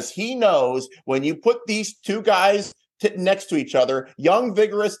 because he knows when you put these two guys next to each other, young,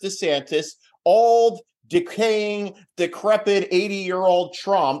 vigorous DeSantis, old, decaying, decrepit 80-year-old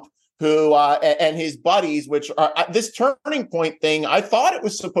Trump, who and his buddies, which are this turning point thing. I thought it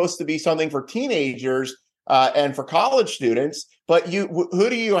was supposed to be something for teenagers and for college students, but who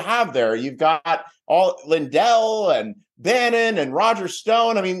do you have there? You've got all Lindell and Bannon and Roger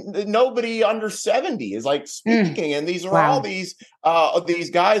Stone. I mean, nobody under 70 is like speaking, and these are all these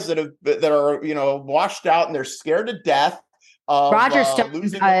guys that are washed out, and they're scared to death. Roger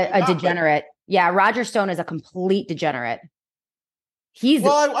Stone's a degenerate. Yeah, Roger Stone is a complete degenerate.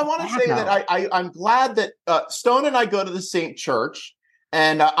 I want to say that I'm glad that Stone and I go to the same church,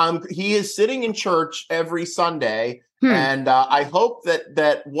 and he is sitting in church every Sunday, and I hope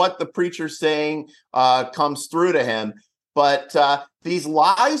that what the preacher's saying comes through to him. But these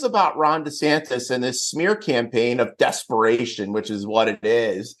lies about Ron DeSantis and this smear campaign of desperation, which is what it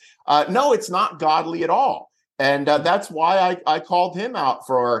is, no, it's not godly at all. And that's why I called him out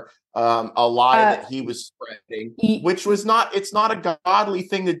for a lie that he was spreading, which was it's not a godly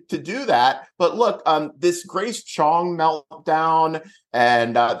thing to do that. But look, this Grace Chong meltdown,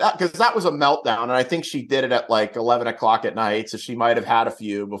 and because that was a meltdown, and I think she did it at like 11 o'clock at night, so she might have had a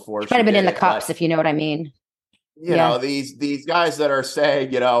few before. She might have been in the cups, if you know what I mean. You know, these guys that are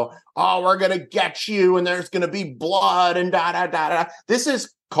saying, oh, we're going to get you, and there's going to be blood and da, da, da, da. This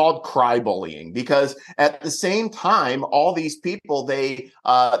is called cry bullying, because at the same time, all these people,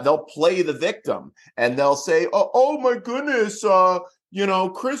 they'll play the victim, and they'll say, oh my goodness,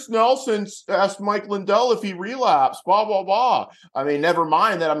 Chris Nelson asked Mike Lindell if he relapsed, blah, blah, blah. I mean, never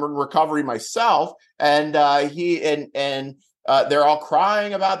mind that I'm in recovery myself. And they're all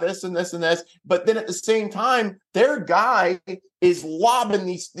crying about this and this and this. But then at the same time, their guy is lobbing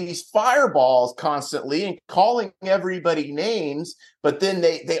these fireballs constantly and calling everybody names. But then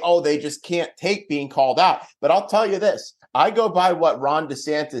they just can't take being called out. But I'll tell you this. I go by what Ron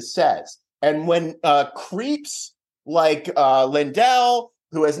DeSantis says. And when creeps like Lindell,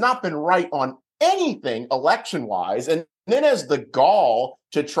 who has not been right on anything election-wise, and then has the gall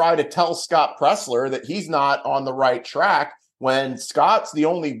to try to tell Scott Pressler that he's not on the right track, when Scott's the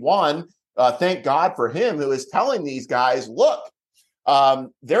only one, thank God for him, who is telling these guys, look,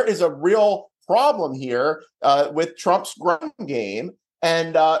 there is a real problem here with Trump's ground game.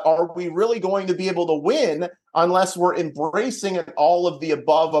 And are we really going to be able to win unless we're embracing an all of the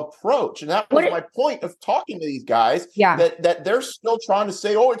above approach? And that was my point of talking to these guys, that they're still trying to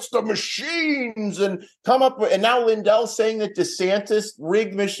say, oh, it's the machines, and come up with, and now Lindell's saying that DeSantis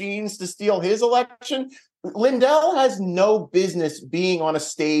rigged machines to steal his election. Lindell has no business being on a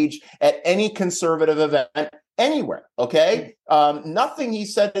stage at any conservative event anywhere. Okay. Nothing he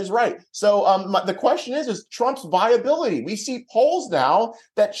said is right. So the question is Trump's viability. We see polls now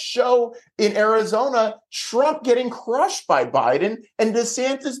that show in Arizona, Trump getting crushed by Biden and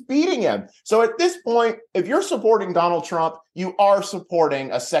DeSantis beating him. So at this point, if you're supporting Donald Trump, you are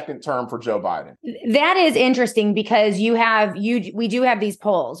supporting a second term for Joe Biden. That is interesting, because we do have these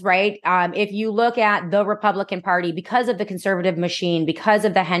polls, right? If you look at the Republican Party, because of the conservative machine, because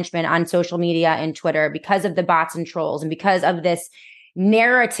of the henchmen on social media and Twitter, because of the bots and trolls, and because of this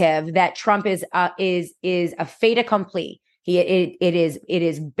narrative that Trump is a fait accompli. It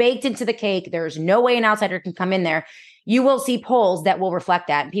is baked into the cake. There's no way an outsider can come in there. You will see polls that will reflect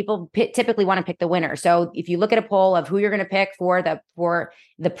that. People typically want to pick the winner. So if you look at a poll of who you're going to pick for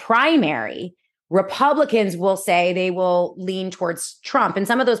the primary, Republicans will say they will lean towards Trump. And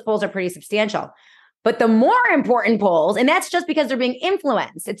some of those polls are pretty substantial. But the more important polls, and that's just because they're being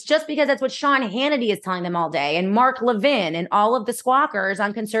influenced. It's just because that's what Sean Hannity is telling them all day, and Mark Levin and all of the squawkers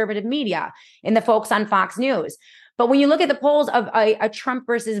on conservative media and the folks on Fox News. But when you look at the polls of a Trump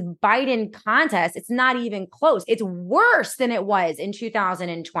versus Biden contest, it's not even close. It's worse than it was in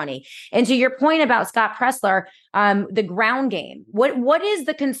 2020. And to your point about Scott Pressler, the ground game, what is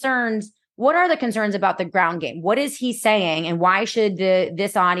the concerns? What are the concerns about the ground game? What is he saying? And why should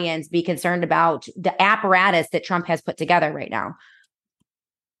this audience be concerned about the apparatus that Trump has put together right now?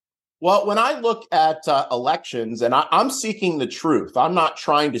 Well, when I look at elections, and I'm seeking the truth, I'm not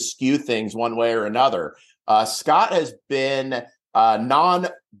trying to skew things one way or another. Scott has been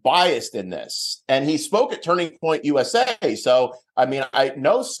non-biased in this. And he spoke at Turning Point USA. So, I mean, I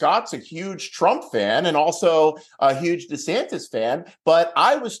know Scott's a huge Trump fan and also a huge DeSantis fan, but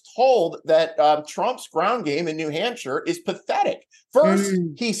I was told that Trump's ground game in New Hampshire is pathetic. First,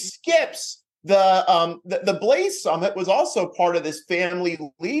 he skips the Blaze Summit was also part of this family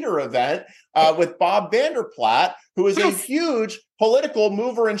leader event with Bob Vanderplaat, who is a huge political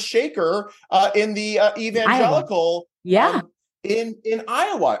mover and shaker in the evangelical in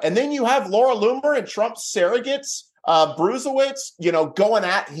Iowa. And then you have Laura Loomer and Trump's surrogates, Bruzewitz, going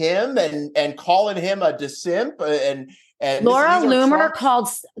at him and calling him a desimp. And Laura Loomer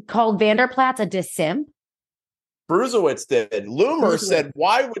called Vanderplaat a desimp. Bruzewitz did. Loomer said,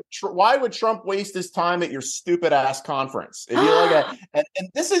 "Why would Trump waste his time at your stupid ass conference?" If you look at, and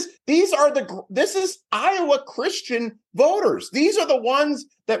this is Iowa Christian voters. These are the ones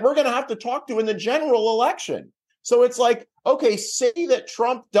that we're going to have to talk to in the general election. So it's like, okay, say that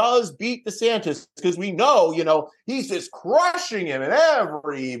Trump does beat DeSantis because we know, he's just crushing him in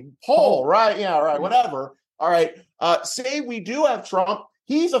every poll, right? Yeah, right, whatever. All right. Say we do have Trump.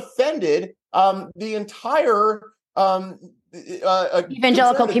 He's offended the entire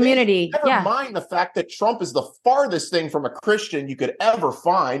evangelical community. Never mind the fact that Trump is the farthest thing from a Christian you could ever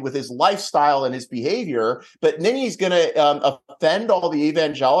find with his lifestyle and his behavior, but then he's going to offend all the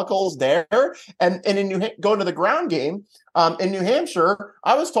evangelicals there. And in going to the ground game in New Hampshire,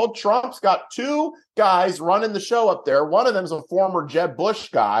 I was told Trump's got two guys running the show up there. One of them's a former Jeb Bush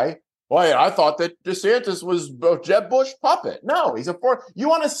guy. Boy, I thought that DeSantis was a Jeb Bush puppet. No, he's you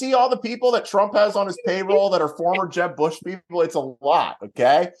want to see all the people that Trump has on his payroll that are former Jeb Bush people? It's a lot,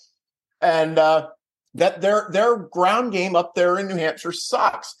 okay? And that their ground game up there in New Hampshire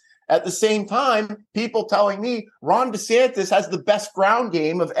sucks. At the same time, people telling me Ron DeSantis has the best ground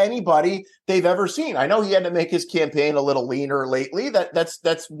game of anybody they've ever seen. I know he had to make his campaign a little leaner lately.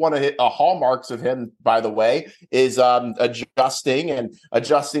 That's one of the hallmarks of him, by the way, is adjusting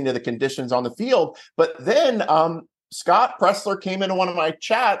to the conditions on the field. But then Scott Pressler came into one of my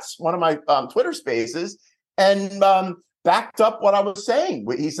chats, one of my Twitter spaces, and backed up what I was saying.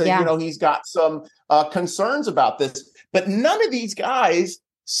 He said, he's got some concerns about this, but none of these guys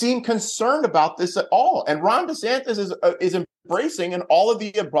seem concerned about this at all. And Ron DeSantis is embracing an all of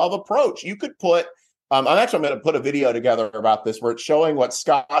the above approach. You could put, I'm going to put a video together about this where it's showing what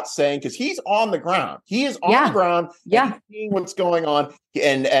Scott's saying, because he's on the ground. He is on the ground, seeing what's going on,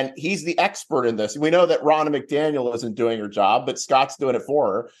 and he's the expert in this. We know that Ronna McDaniel isn't doing her job, but Scott's doing it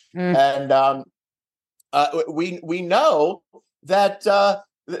for her. And we know that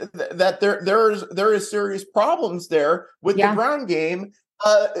there is serious problems there with the ground game.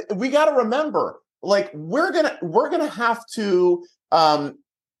 We got to remember, like, we're gonna have to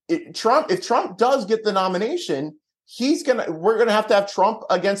if Trump does get the nomination, we're gonna have to have Trump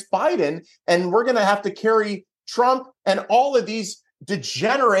against Biden, and we're gonna have to carry Trump and all of these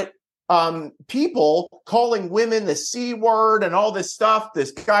degenerate people calling women the C word and all this stuff.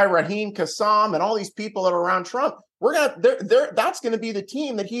 This guy Raheem Kassam and all these people that are around Trump. That's going to be the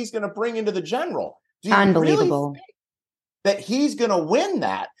team that he's going to bring into the general. Unbelievable. Really that he's going to win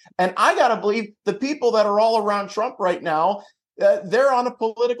that? And I got to believe the people that are all around Trump right now, they're on a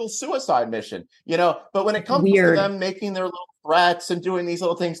political suicide mission, but when it comes to them making their little threats and doing these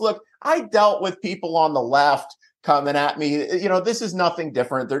little things, look, I dealt with people on the left coming at me. This is nothing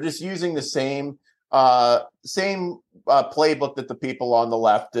different. They're just using the same playbook that the people on the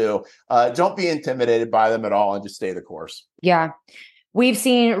left do. Don't be intimidated by them at all and just stay the course. Yeah. We've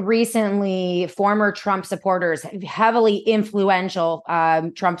seen recently former Trump supporters, heavily influential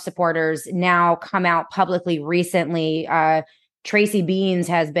Trump supporters, now come out publicly recently. Tracy Beans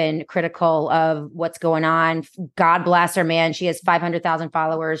has been critical of what's going on. God bless her, man. She has 500,000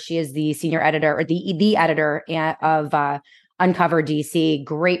 followers. She is the senior editor, or the editor of Uncover DC.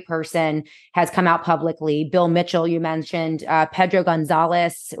 Great person, has come out publicly. Bill Mitchell, you mentioned. Pedro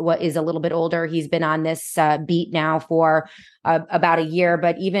Gonzalez is a little bit older. He's been on this beat now for about a year,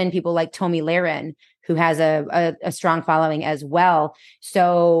 but even people like Tomi Lahren, who has a strong following as well.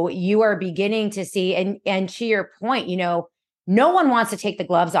 So you are beginning to see, and to your point, no one wants to take the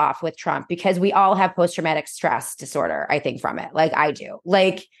gloves off with Trump, because we all have post-traumatic stress disorder, I think, from it. Like I do.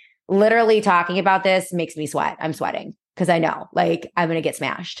 Like, literally talking about this makes me sweat. I'm sweating because I know, like, I'm going to get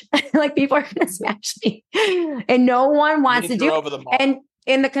smashed. Like, people are going to smash me, and no one wants to do it.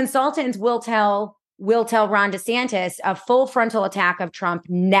 And the consultants will tell Ron DeSantis a full frontal attack of Trump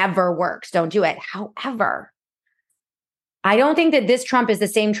never works. Don't do it. However, I don't think that this Trump is the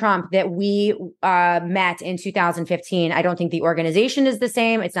same Trump that we met in 2015. I don't think the organization is the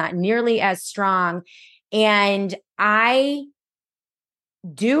same. It's not nearly as strong. And I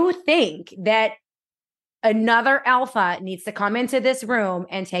do think that another alpha needs to come into this room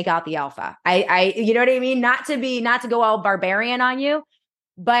and take out the alpha. You know what I mean? Not to go all barbarian on you,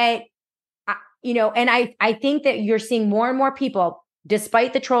 but and I think that you're seeing more and more people,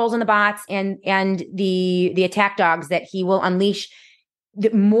 despite the trolls and the bots and the attack dogs that he will unleash.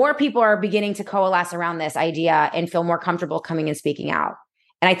 More people are beginning to coalesce around this idea and feel more comfortable coming and speaking out.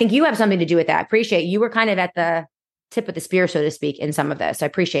 And I think you have something to do with that. I appreciate you were kind of at the tip of the spear, so to speak, in some of this. I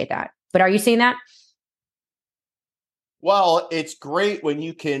appreciate that. But are you seeing that? Well, it's great when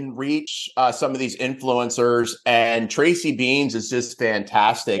you can reach some of these influencers, and Tracy Beans is just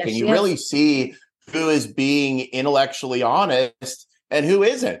fantastic. Yes, and you really see who is being intellectually honest and who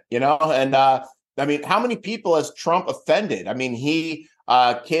isn't, And I mean, how many people has Trump offended? I mean,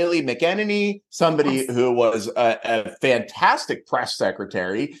 Kayleigh McEnany, somebody who was a fantastic press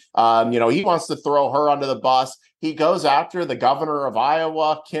secretary. He wants to throw her under the bus. He goes after the governor of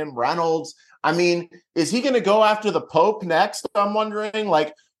Iowa, Kim Reynolds. I mean, is he going to go after the Pope next? I'm wondering,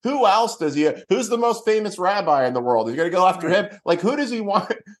 who else who's the most famous rabbi in the world? Is he going to go after him? Who does he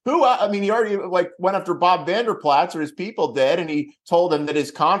want? I mean, he already went after Bob Vanderplatz, or his people did. And he told him that his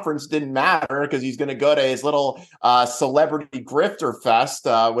conference didn't matter because he's going to go to his little celebrity grifter fest,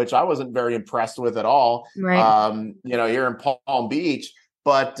 which I wasn't very impressed with at all. Right. Here in Palm Beach.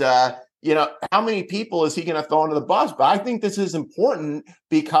 But, how many people is he going to throw under the bus? But I think this is important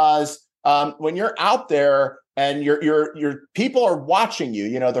because when you're out there and your people are watching you,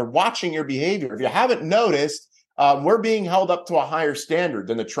 they're watching your behavior. If you haven't noticed, we're being held up to a higher standard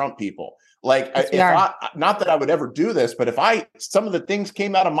than the Trump people. Not that I would ever do this, but if some of the things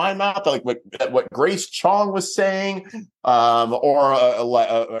came out of my mouth, like what Grace Chong was saying,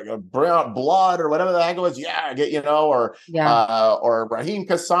 or brown blood or whatever the heck it was, or Raheem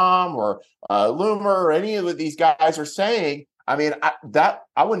Kassam or Loomer or any of these guys are saying, I mean,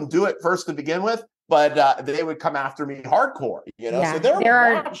 I wouldn't do it first to begin with, but they would come after me hardcore, So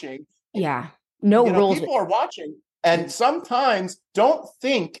they're watching. Yeah. No rules. People are watching, and sometimes don't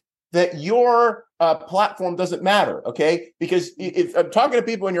think that your platform doesn't matter, okay? Because if I'm talking to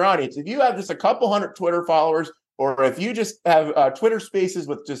people in your audience, if you have just a couple hundred Twitter followers, or if you just have Twitter spaces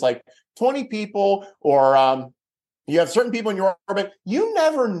with just 20 people, or you have certain people in your orbit, you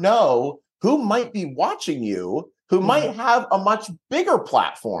never know who might be watching you, who might have a much bigger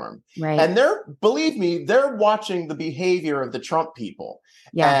platform. Right. And believe me, they're watching the behavior of the Trump people.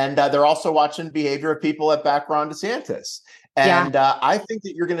 Yeah. And they're also watching the behavior of people at background DeSantis. And I think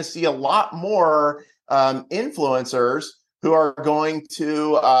that you're going to see a lot more influencers who are going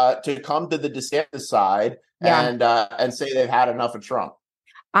to come to the DeSantis side and say they've had enough of Trump.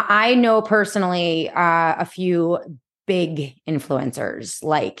 I know personally a few big influencers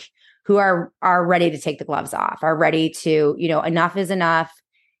who are ready to take the gloves off, are ready to, enough is enough.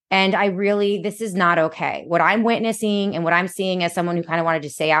 And this is not okay. What I'm witnessing and what I'm seeing as someone who kind of wanted to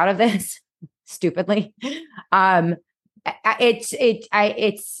stay out of this stupidly, it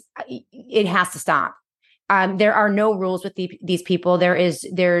has to stop. There are no rules with these people.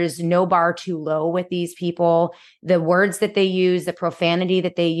 There's no bar too low with these people. The words that they use, the profanity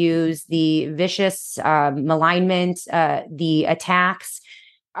that they use, the vicious malignment, the attacks,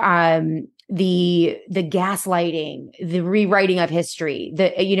 the gaslighting, the rewriting of history,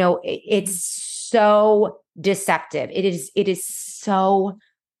 it's so deceptive. It is so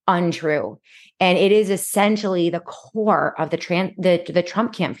untrue. And it is essentially the core of the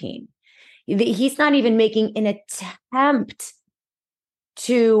Trump campaign. He's not even making an attempt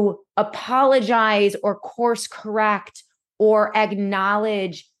to apologize or course correct or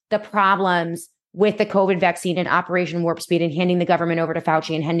acknowledge the problems with the COVID vaccine and Operation Warp Speed and handing the government over to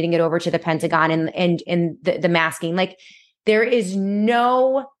Fauci and handing it over to the Pentagon and the masking. There is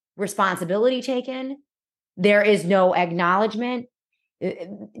no responsibility taken. There is no acknowledgement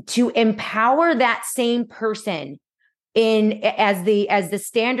to empower that same person as the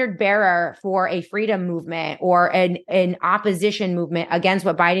standard bearer for a freedom movement or an opposition movement against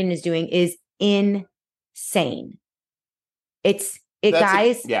what Biden is doing is insane. It's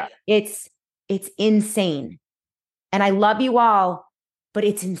insane. And I love you all, but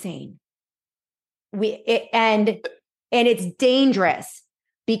it's insane. And it's dangerous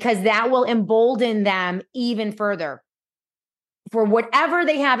because that will embolden them even further for whatever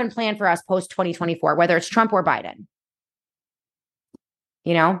they have in plan for us post 2024, whether it's Trump or Biden.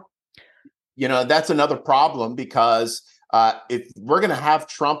 That's another problem because if we're going to have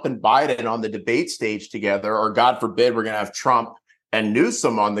Trump and Biden on the debate stage together, or God forbid, we're going to have Trump and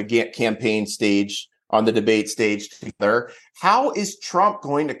Newsom on the campaign stage, on the debate stage together, how is Trump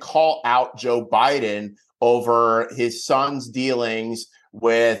going to call out Joe Biden over his son's dealings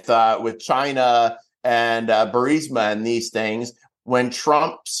with China and Burisma and these things, when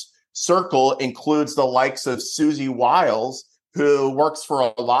Trump's circle includes the likes of Susie Wiles, who works for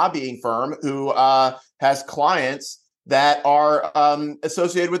a lobbying firm, who has clients that are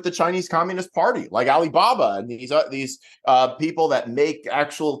associated with the Chinese Communist Party, like Alibaba and these people that make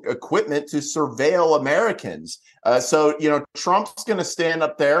actual equipment to surveil Americans. So, Trump's going to stand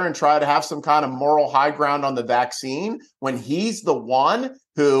up there and try to have some kind of moral high ground on the vaccine when he's the one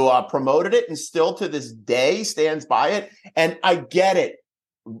who promoted it and still to this day stands by it. And I get it.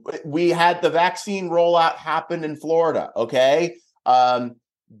 We had the vaccine rollout happen in Florida, okay?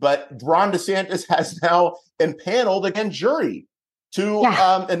 But Ron DeSantis has now impaneled a grand jury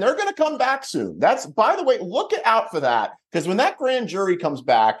and they're going to come back soon. That's, by the way, look out for that, because when that grand jury comes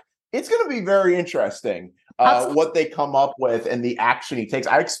back, it's going to be very interesting what they come up with and the action he takes.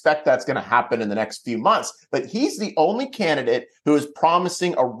 I expect that's going to happen in the next few months. But he's the only candidate who is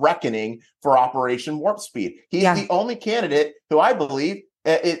promising a reckoning for Operation Warp Speed. He's the only candidate who I believe.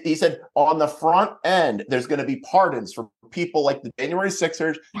 He said on the front end, there's going to be pardons for people like the January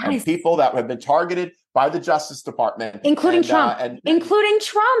 6ers and people that have been targeted by the Justice Department, including Trump. Including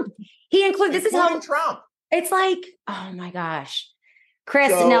Trump. This is how Trump. It's like, oh my gosh,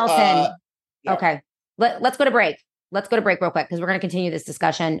 Chris Nelson. Okay, let's go to break. Let's go to break real quick because we're going to continue this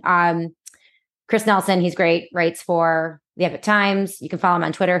discussion. Chris Nelson, he's great. Writes for the Epic Times. You can follow him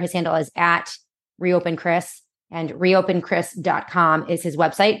on Twitter. His handle is @ReopenChris. And reopenchris.com is his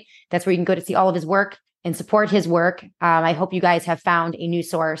website. That's where you can go to see all of his work and support his work. I hope you guys have found a new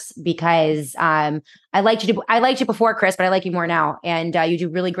source, because I liked you before, Chris, but I like you more now. And you do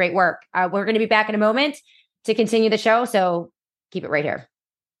really great work. We're going to be back in a moment to continue the show. So keep it right here.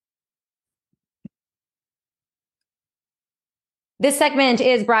 This segment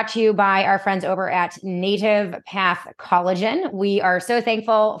is brought to you by our friends over at Native Path Collagen. We are so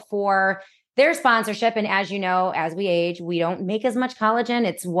thankful for their sponsorship. And as you know, as we age, we don't make as much collagen.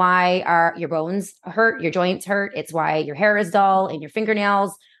 It's why your bones hurt, your joints hurt. It's why your hair is dull and your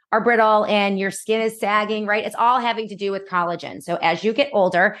fingernails are brittle and your skin is sagging, right? It's all having to do with collagen. So as you get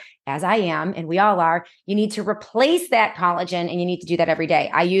older, as I am, and we all are, you need to replace that collagen, and you need to do that every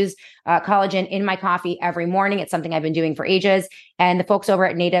day. I use collagen in my coffee every morning. It's something I've been doing for ages. And the folks over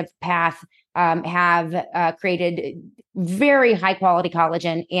at Native Path have created very high quality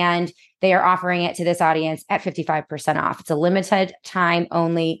collagen, and they are offering it to this audience at 55% off. It's a limited time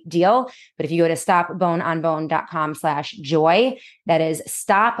only deal. But if you go to stopboneonbone.com/joy, that is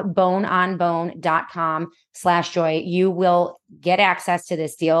stopboneonbone.com/joy, you will get access to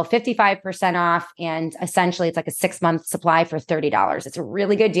this deal, 55% off. And essentially it's like a 6-month supply for $30. It's a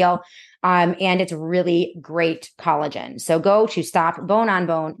really good deal. And it's really great collagen. So go to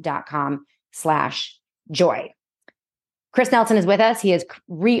stopboneonbone.com/joy. Chris Nelson is with us. He is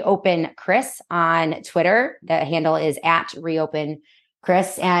Reopen Chris on Twitter. The handle is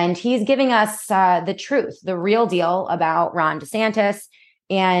 @ReopenChris. And he's giving us the truth, the real deal about Ron DeSantis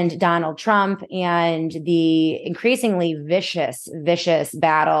and Donald Trump and the increasingly vicious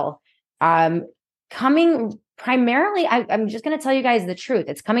battle coming primarily. I'm just going to tell you guys the truth.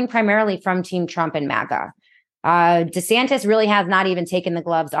 It's coming primarily from Team Trump and MAGA. DeSantis really has not even taken the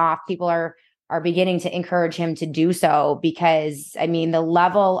gloves off. People are beginning to encourage him to do so, because I mean, the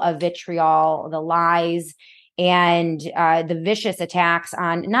level of vitriol, the lies, and the vicious attacks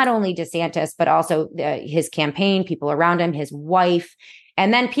on not only DeSantis, but also his campaign, people around him, his wife,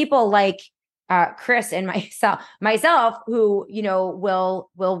 and then people like Chris and myself, who,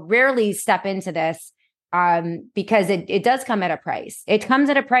 will rarely step into this because it does come at a price. It comes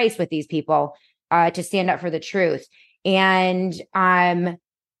at a price with these people to stand up for the truth. And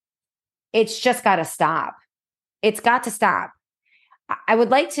it's just got to stop. It's got to stop. I would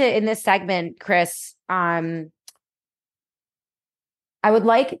like to, in this segment, Chris, I would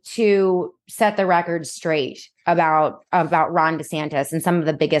like to set the record straight about Ron DeSantis and some of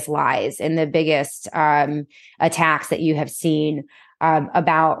the biggest lies and the biggest attacks that you have seen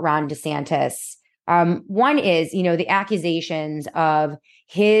about Ron DeSantis. One is, the accusations of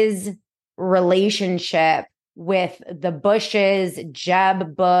his relationship with the Bushes,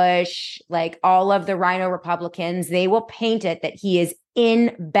 Jeb Bush, like all of the Rhino Republicans. They will paint it that he is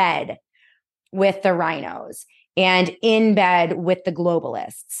in bed with the rhinos and in bed with the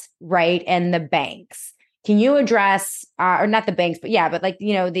globalists, right? And the banks. Can you address, or not the banks, but like,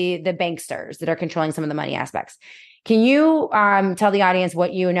 the banksters that are controlling some of the money aspects? Can you tell the audience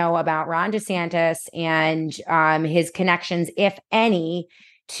what you know about Ron DeSantis and his connections, if any,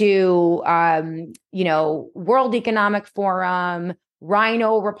 to, World Economic Forum,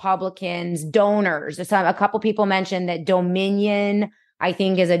 Rhino Republicans, donors? A couple people mentioned that Dominion I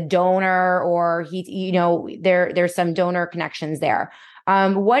think is a donor, or there's some donor connections there.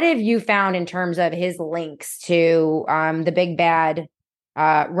 What have you found in terms of his links to the big bad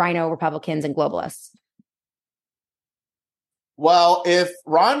rhino Republicans and globalists? Well, if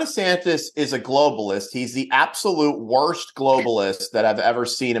Ron DeSantis is a globalist, he's the absolute worst globalist that I've ever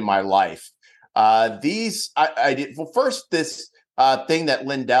seen in my life. This thing that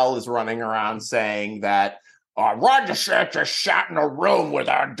Lindell is running around saying that Ron DeSantis sat in a room with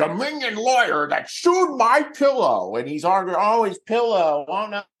a Dominion lawyer that sued my pillow, and he's arguing, oh, his pillow,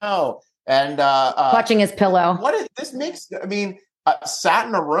 oh no, and clutching his pillow. This makes? I mean, sat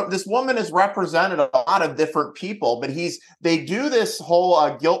in a room. This woman has represented a lot of different people, but they do this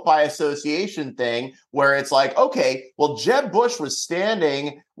whole guilt by association thing where it's like, okay, well, Jeb Bush was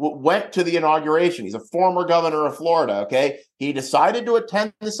went to the inauguration. He's a former governor of Florida. Okay. He decided to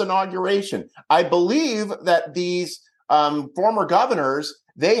attend this inauguration. I believe that these former governors,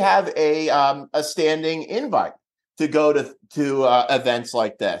 they have a standing invite to go to events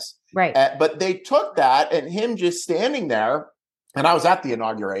like this. Right. But they took that, and him just standing there. And I was at the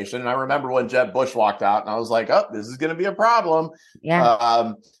inauguration, and I remember when Jeb Bush walked out, and I was like, oh, this is going to be a problem.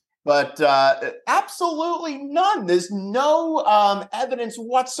 Yeah. But absolutely none. There's no evidence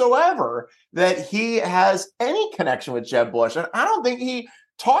whatsoever that he has any connection with Jeb Bush. And I don't think he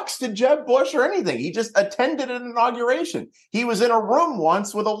talks to Jeb Bush or anything. He just attended an inauguration. He was in a room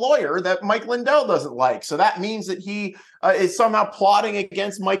once with a lawyer that Mike Lindell doesn't like. So that means that he is somehow plotting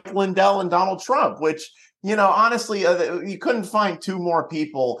against Mike Lindell and Donald Trump, which, honestly, you couldn't find two more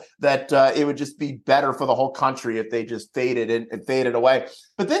people that it would just be better for the whole country if they just faded and faded away.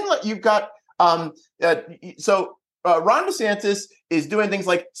 But then you've got Ron DeSantis is doing things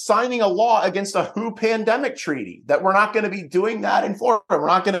like signing a law against a WHO pandemic treaty, that we're not going to be doing that in Florida. We're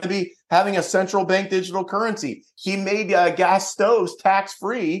not going to be having a central bank digital currency. He made gas stoves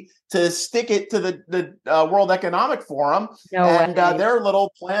tax-free to stick it to the World Economic Forum and their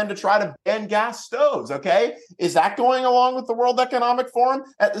little plan to try to ban gas stoves. Okay. Is that going along with the World Economic Forum?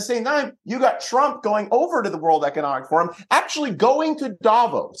 At the same time, you got Trump going over to the World Economic Forum, actually going to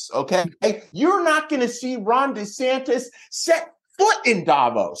Davos. Okay. You're not going to see Ron DeSantis set foot in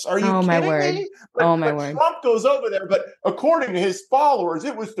Davos. Are you kidding me? My word. Trump goes over there, but according to his followers,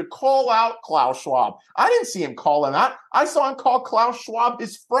 it was to call out Klaus Schwab. I didn't see him call him out. I saw him call Klaus Schwab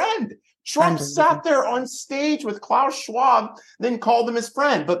his friend. Trump sat there on stage with Klaus Schwab, then called him his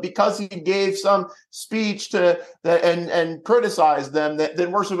friend. But because he gave some speech and criticized them,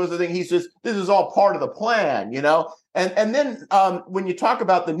 then we're supposed to think this is all part of the plan, And then when you talk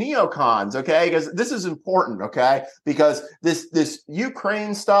about the neocons, okay, because this is important, okay, because this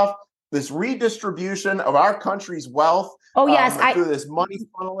Ukraine stuff, this redistribution of our country's wealth, through this money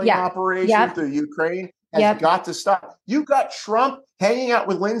funneling operation through Ukraine has got to stop. You got Trump hanging out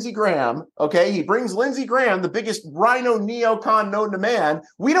with Lindsey Graham, okay? He brings Lindsey Graham, the biggest rhino neocon known to man.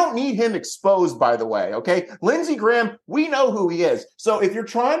 We don't need him exposed, by the way, okay? Lindsey Graham, we know who he is. So if you're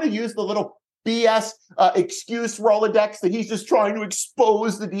trying to use the little BS excuse Rolodex that he's just trying to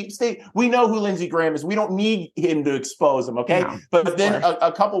expose the deep state, we know who Lindsey Graham is. We don't need him to expose him, okay? No, but then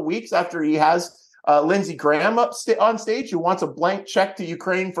a couple weeks after he has Lindsey Graham on stage, who wants a blank check to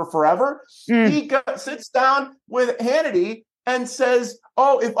Ukraine for forever, he sits down with Hannity and says,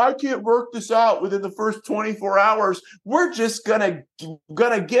 oh, if I can't work this out within the first 24 hours, we're just gonna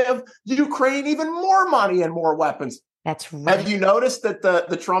give Ukraine even more money and more weapons. That's right. Have you noticed that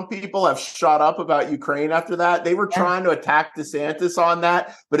the Trump people have shut up about Ukraine after that? They were trying to attack DeSantis on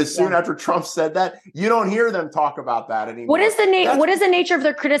that, but as soon after Trump said that, you don't hear them talk about that anymore. What is the nature of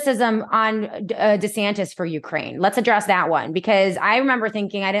their criticism on DeSantis for Ukraine? Let's address that one, because I remember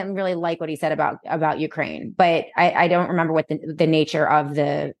thinking I didn't really like what he said about Ukraine, but I don't remember what the nature of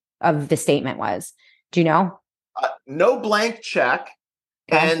the statement was. Do you know? No blank check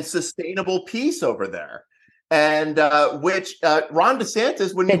and sustainable peace over there. And which Ron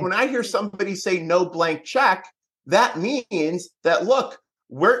DeSantis, when I hear somebody say no blank check, that means that, look,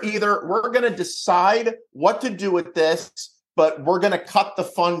 we're going to decide what to do with this, but we're going to cut the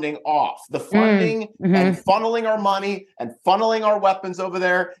funding off. The funding and funneling our money and funneling our weapons over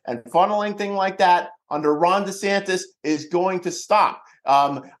there and funneling things like that under Ron DeSantis is going to stop.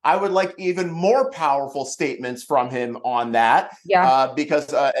 I would like even more powerful statements from him on that,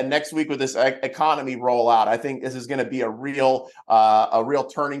 because and next week with this economy rollout, I think this is going to be a real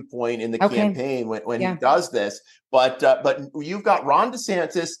turning point in the campaign when he does this. But you've got Ron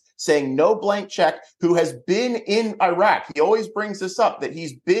DeSantis saying no blank check, who has been in Iraq. He always brings this up, that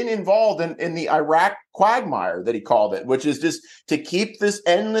he's been involved in the Iraq quagmire, that he called it, which is just to keep this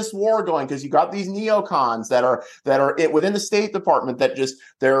endless war going, because you got these neocons that are within the State Department that just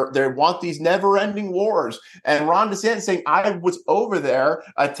they want these never-ending wars. And Ron DeSantis saying, I was over there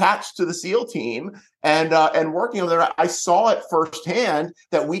attached to the SEAL team and working over there. I saw it firsthand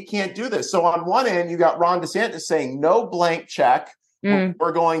that we can't do this. So on one end, you got Ron DeSantis saying no blank check.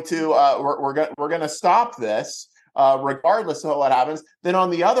 We're going to we're going to stop this. Regardless of what happens. Then on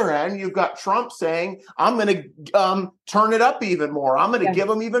the other end, you've got Trump saying, I'm going to turn it up even more. I'm going to give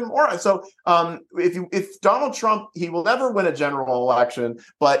them even more. So if Donald Trump, he will never win a general election,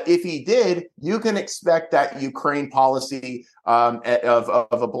 but if he did, you can expect that Ukraine policy of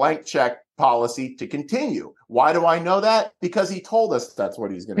a blank check policy to continue. Why do I know that? Because he told us that's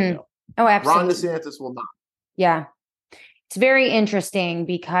what he's going to do. Oh, absolutely. Ron DeSantis will not. Yeah. It's very interesting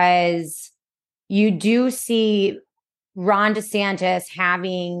because you do see Ron DeSantis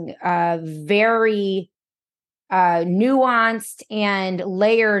having a very nuanced and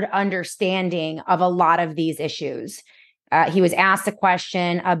layered understanding of a lot of these issues. He was asked a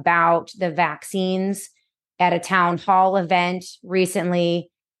question about the vaccines at a town hall event recently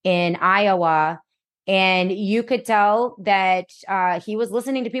in Iowa. And you could tell that he was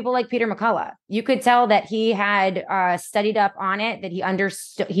listening to people like Peter McCullough. You could tell that he had studied up on it, that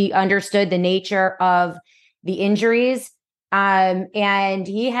he understood the nature of the injuries, and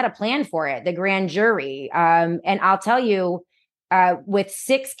he had a plan for it, the grand jury. And I'll tell you, with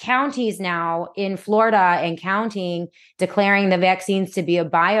 6 counties now in Florida and counting declaring the vaccines to be a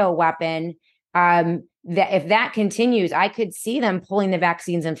bioweapon, that if that continues, I could see them pulling the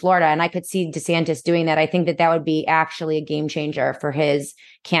vaccines in Florida, and I could see DeSantis doing that. I think that would be actually a game changer for his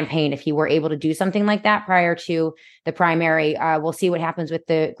campaign if he were able to do something like that prior to the primary. We'll see what happens with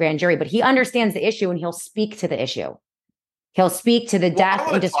the grand jury, but he understands the issue and he'll speak to the issue. He'll speak to the death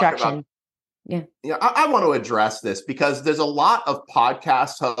and destruction. Yeah, I want to address this because there's a lot of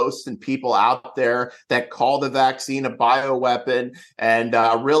podcast hosts and people out there that call the vaccine a bioweapon and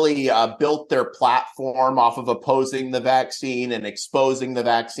really built their platform off of opposing the vaccine and exposing the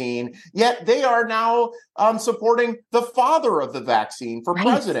vaccine. Yet they are now supporting the father of the vaccine for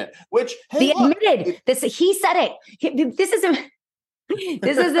president, which he admitted this. He said it. This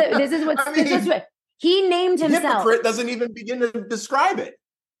is what he named himself. Hypocrite doesn't even begin to describe it.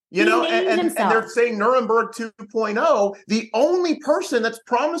 You know, and they're saying Nuremberg 2.0, the only person that's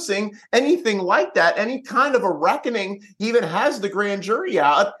promising anything like that, any kind of a reckoning, even has the grand jury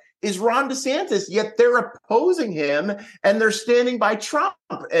out, is Ron DeSantis. Yet they're opposing him and they're standing by Trump.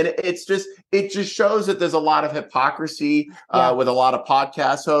 And it just shows that there's a lot of hypocrisy with a lot of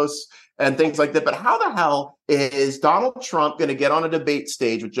podcast hosts and things like that. But how the hell is Donald Trump going to get on a debate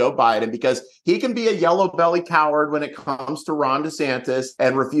stage with Joe Biden? Because he can be a yellow belly coward when it comes to Ron DeSantis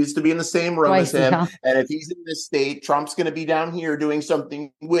and refuse to be in the same room as him. And if he's in this state, Trump's going to be down here doing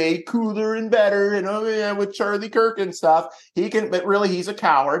something way cooler and better, with Charlie Kirk and stuff. But really, he's a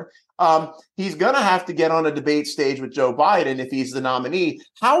coward. He's going to have to get on a debate stage with Joe Biden if he's the nominee.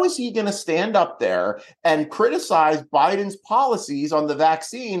 How is he going to stand up there and criticize Biden's policies on the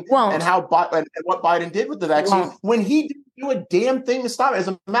vaccine and what Biden did with the vaccine when he didn't do a damn thing to stop it? As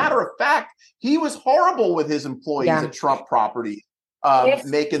a matter of fact, he was horrible with his employees at Trump properties,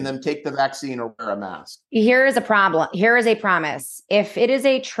 making them take the vaccine or wear a mask. Here is a problem. Here is a promise. If it is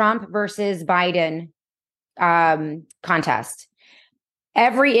a Trump versus Biden contest,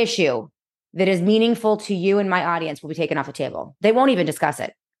 every issue that is meaningful to you and my audience will be taken off the table. They won't even discuss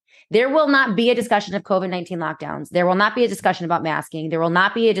it. There will not be a discussion of COVID-19 lockdowns. There will not be a discussion about masking. There will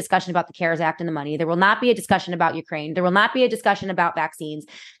not be a discussion about the CARES Act and the money. There will not be a discussion about Ukraine. There will not be a discussion about vaccines.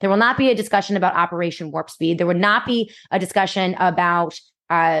 There will not be a discussion about Operation Warp Speed. There would not be a discussion about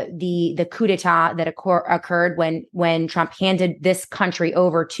the coup d'etat that occurred when Trump handed this country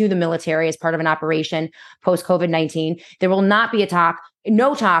over to the military as part of an operation post COVID-19. There will not be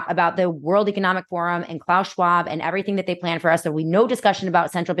no talk about the World Economic Forum and Klaus Schwab and everything that they plan for us. There will be no discussion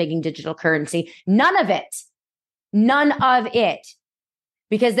about central banking digital currency. None of it,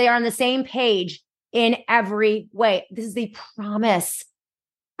 because they are on the same page in every way. This is a promise.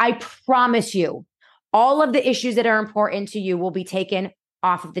 I promise you, all of the issues that are important to you will be taken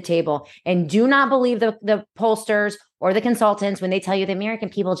off of the table. And do not believe the pollsters or the consultants when they tell you the American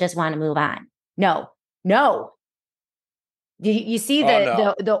people just want to move on. No. You see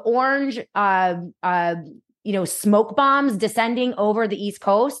the orange, smoke bombs descending over the East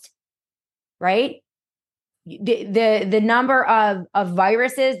Coast, right? The number of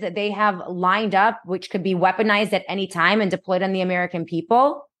viruses that they have lined up, which could be weaponized at any time and deployed on the American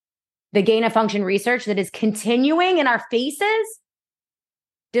people. the gain of function research that is continuing in our faces,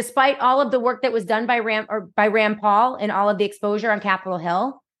 despite all of the work that was done by Rand Paul and all of the exposure on Capitol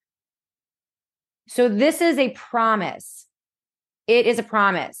Hill. So this is a promise. It is a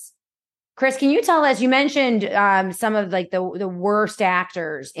promise. Chris, can you tell us, you mentioned some of like the worst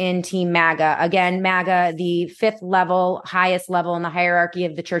actors in Team MAGA. Again, MAGA, the fifth level, highest level in the hierarchy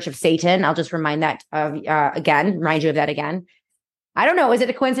of the Church of Satan. I'll just remind you of that again. I don't know. Is it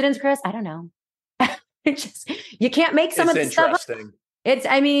a coincidence, Chris? I don't know. You can't make some of the stuff up.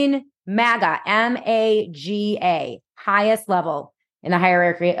 MAGA, MAGA, highest level in the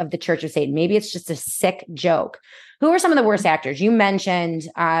hierarchy of the Church of Satan. Maybe it's just a sick joke. Who are some of the worst actors? You mentioned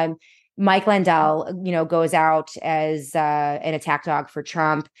Mike Lindell, goes out as an attack dog for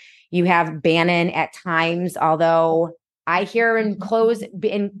Trump. You have Bannon at times, although I hear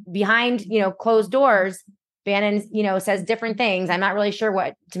behind closed doors, Bannon, says different things. I'm not really sure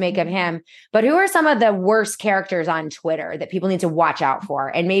what to make of him. But who are some of the worst characters on Twitter that people need to watch out for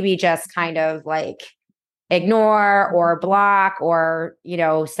and maybe just kind of like ignore or block or,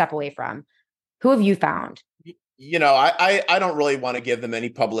 step away from? Who have you found? I don't really want to give them any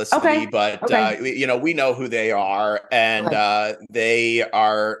publicity, but we know who they are, and they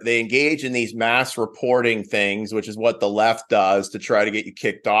engage in these mass reporting things, which is what the left does to try to get you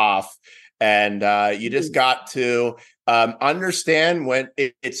kicked off. And you just got to understand when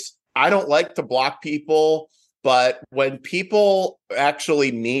I don't like to block people, but when people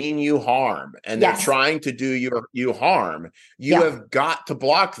actually mean you harm and they're trying to do you harm, you have got to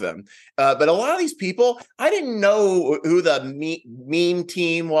block them. But a lot of these people, I didn't know who the meme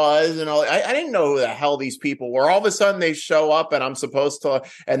team was, and I didn't know who the hell these people were. All of a sudden, they show up, and I'm supposed to,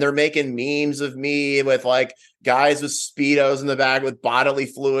 and they're making memes of me with like guys with Speedos in the bag with bodily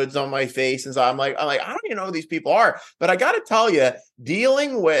fluids on my face, and so I'm like, I don't even know who these people are. But I got to tell you,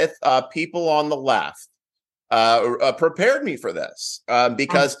 dealing with people on the left prepared me for this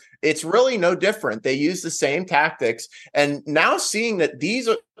because it's really no different. They use the same tactics. And now seeing that these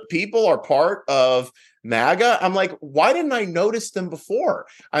people are part of MAGA, I'm like, why didn't I notice them before?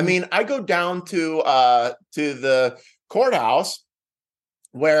 I mean, I go down to the courthouse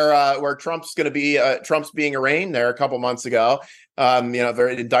where Trump's going to be Trump's being arraigned there a couple months ago.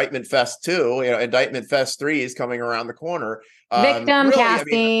 Very Indictment Fest 2, Indictment Fest 3 is coming around the corner. Victim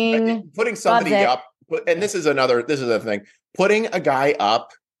casting, putting somebody up. And this is the thing, putting a guy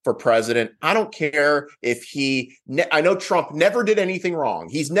up for president. I don't care if I know Trump never did anything wrong.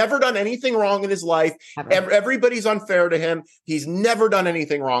 He's never done anything wrong in his life. Everybody's unfair to him. He's never done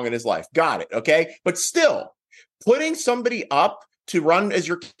anything wrong in his life. Got it. Okay. But still, putting somebody up to run as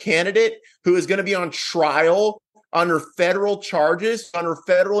your candidate who is going to be on trial under federal charges, under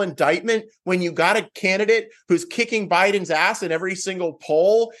federal indictment, when you got a candidate who's kicking Biden's ass in every single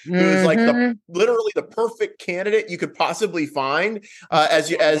poll, who's like literally the perfect candidate you could possibly find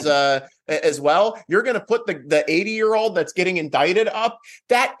as well, you're going to put the 80-year-old that's getting indicted up.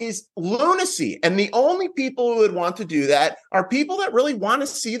 That is lunacy. And the only people who would want to do that are people that really want to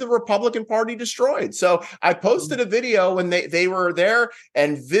see the Republican Party destroyed. So I posted a video when they were there,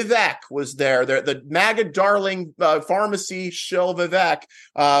 and Vivek was there. The MAGA darling pharmacy shill Vivek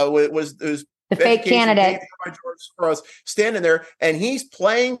was the fake candidate by George Soros, standing there, and he's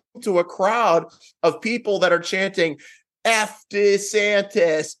playing to a crowd of people that are chanting F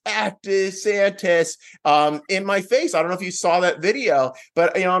DeSantis, F DeSantis, in my face. I don't know if you saw that video,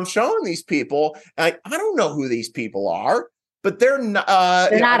 but I'm showing these people. I don't know who these people are, but they're not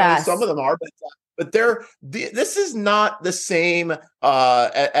us. Some of them are, but this is not the same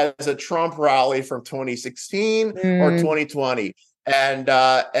as a Trump rally from 2016 or 2020. And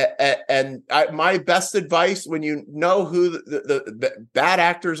my best advice, when you know who the bad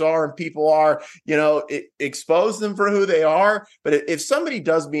actors are and people are, expose them for who they are. But if somebody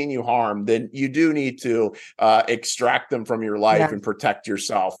does mean you harm, then you do need to extract them from your life and protect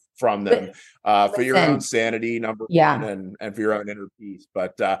yourself from them for your own sanity, number one, and for your own inner peace.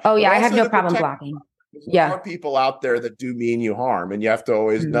 But I have no problem blocking. There are people out there that do mean you harm, and you have to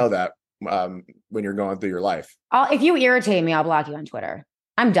always know that when you're going through your life. If you irritate me, I'll block you on Twitter.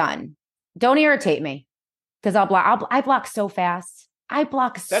 I'm done. Don't irritate me, because I block so fast. I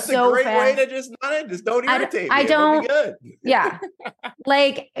block so fast. That's a great way to just don't irritate me. I don't. Be good. Yeah.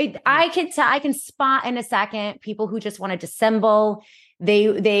 I can spot in a second people who just want to dissemble.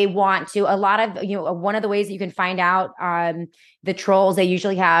 They want to, a lot of, one of the ways that you can find out the trolls, they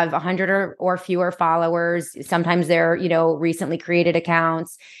usually have 100 or fewer followers. Sometimes they're, recently created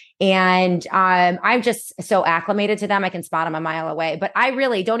accounts. And I'm just so acclimated to them. I can spot them a mile away, but I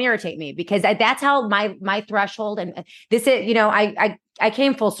really don't irritate me, because that's how my threshold, and this is, I I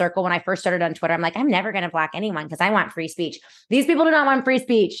came full circle when I first started on Twitter. I'm like, I'm never going to block anyone because I want free speech. These people do not want free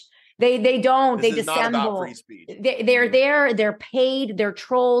speech. They don't. This They is not about dissemble. free speech. They're there. They're paid. They're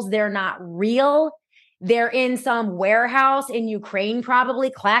trolls. They're not real. They're in some warehouse in Ukraine, probably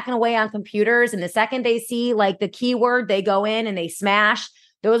clacking away on computers. And the second they see like the keyword, they go in and they smash.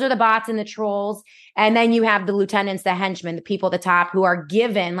 Those are the bots and the trolls. And then you have the lieutenants, the henchmen, the people at the top who are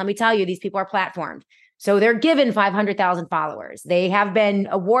given, let me tell you, these people are platformed. So they're given 500,000 followers. They have been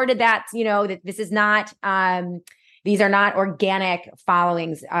awarded that, that this is not, these are not organic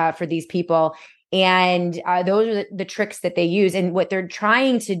followings for these people. And those are the tricks that they use. And what they're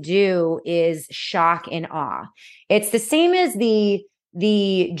trying to do is shock and awe. It's the same as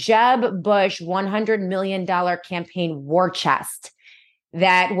the Jeb Bush $100 million campaign war chest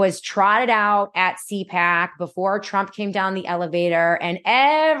that was trotted out at CPAC before Trump came down the elevator, and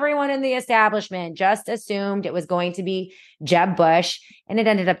everyone in the establishment just assumed it was going to be Jeb Bush, and it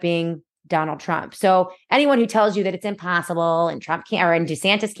ended up being Donald Trump. So anyone who tells you that it's impossible and Trump can't, or and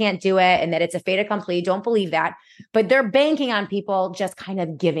DeSantis can't do it, and that it's a fait accompli, don't believe that. But they're banking on people just kind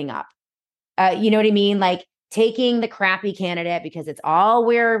of giving up. You know what I mean? Like taking the crappy candidate because it's all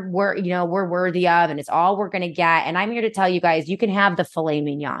we're worthy of, and it's all we're going to get. And I'm here to tell you guys, you can have the filet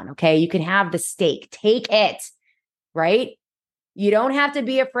mignon. Okay. You can have the steak, take it, right? You don't have to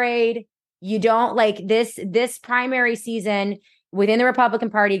be afraid. You don't like this primary season within the Republican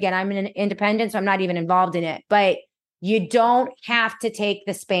Party. Again, I'm an independent, so I'm not even involved in it, but you don't have to take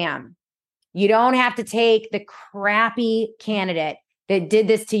the spam. You don't have to take the crappy candidate that did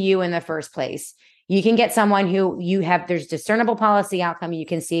this to you in the first place. You can get someone who there's discernible policy outcome. You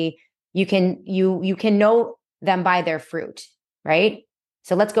can see, you can know them by their fruit, right?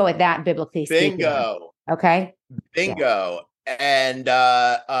 So let's go with that biblically speaking. Bingo. Okay. Bingo. Yeah. And,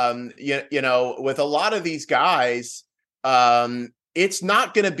 with a lot of these guys, it's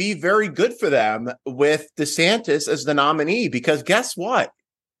not going to be very good for them with DeSantis as the nominee, because guess what?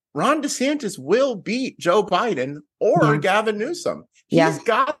 Ron DeSantis will beat Joe Biden or Gavin Newsom. He's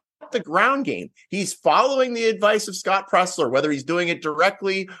got the ground game. He's following the advice of Scott Pressler, whether he's doing it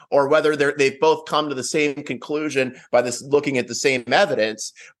directly or whether they've both come to the same conclusion by this looking at the same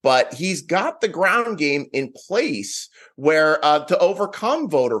evidence. But he's got the ground game in place where to overcome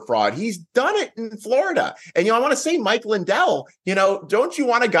voter fraud. He's done it in Florida. And I want to say Mike Lindell, don't you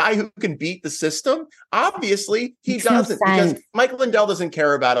want a guy who can beat the system? Obviously, he doesn't, because Mike Lindell doesn't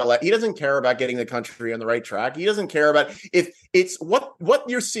care about he doesn't care about getting the country on the right track. He doesn't care about if it's what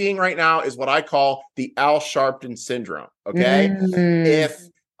you're seeing right now is what I call the Al Sharpton syndrome. Okay. If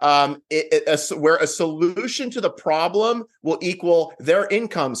where a solution to the problem will equal their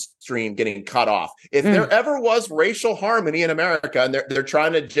income stream getting cut off. If there ever was racial harmony in America, and they're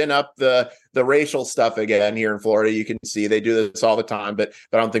trying to gin up the racial stuff again here in Florida, you can see they do this all the time, but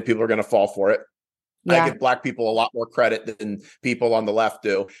I don't think people are going to fall for it. I give Black people a lot more credit than people on the left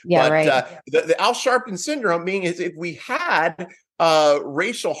do. Yeah, but right. The Al Sharpton syndrome being is if we had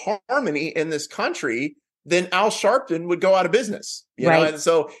racial harmony in this country, then Al Sharpton would go out of business. You know? And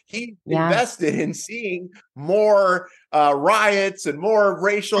so he invested in seeing more riots and more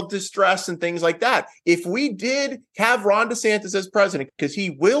racial distress and things like that. If we did have Ron DeSantis as president, because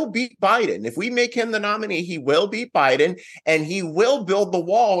he will beat Biden, if we make him the nominee, he will beat Biden, and he will build the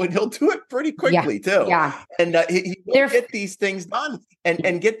wall, and he'll do it pretty quickly too. Yeah. And he will get these things done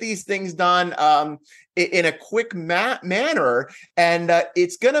and get these things done in a quick manner. And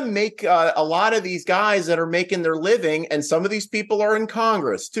it's going to make a lot of these guys that are making their living, and some of these people are in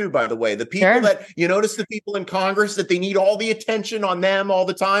Congress too, by the way, the people that you notice, the people in Congress that they need all the attention on them all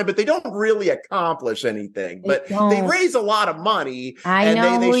the time, but they don't really accomplish anything, but they raise a lot of money.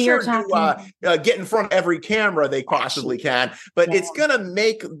 And they sure do get in front of every camera they possibly can. But it's going to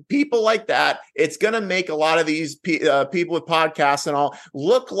make people like that. It's going to make a lot of these people with podcasts and all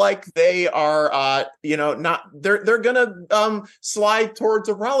look like they are, not, they're going to slide towards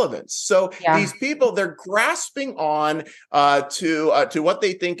irrelevance. So these people, they're grasping on to what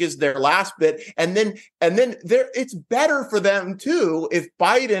they think is their last bit. And then it's better for them too if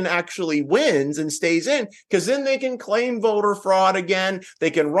Biden actually wins and stays in, because then they can claim voter fraud again.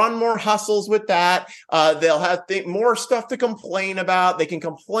 They can run more hustles with that. They'll have more stuff to complain about. They can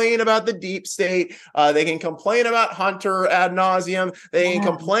complain about the deep state. They can complain about Hunter ad nauseum. They can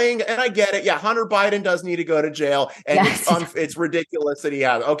complain, and I get it. Yeah, Hunter Biden does need to go to jail, and it's ridiculous that he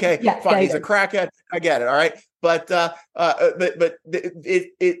has. Okay, fine. He's a crackhead. I get it. All right. But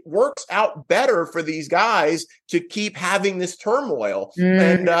it works out better for these guys to keep having this turmoil.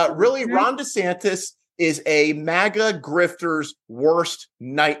 And really, Ron DeSantis is a MAGA grifter's worst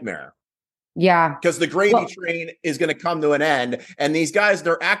nightmare. Yeah. because the gravy Well, train is going to come to an end. And these guys,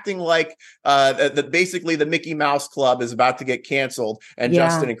 they're acting like basically the Mickey Mouse Club is about to get canceled, and yeah.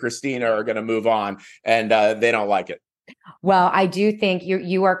 Justin and Christina are going to move on, and they don't like it. Well, I do think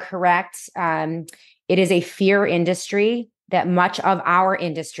you are correct. It is a fear industry that much of our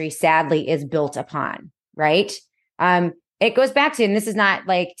industry, sadly, is built upon. Right. It goes back to, and this is not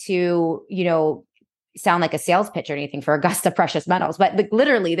like to sound like a sales pitch or anything for Augusta Precious Metals, but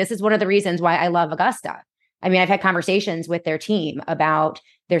literally, this is one of the reasons why I love Augusta. I mean, I've had conversations with their team about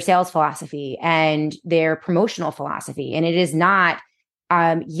their sales philosophy and their promotional philosophy, and it is not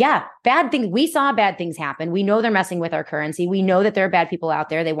bad things. We saw bad things happen. We know they're messing with our currency. We know that there are bad people out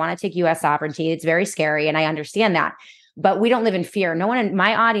there. They want to take US sovereignty. It's very scary. And I understand that. But we don't live in fear. No one in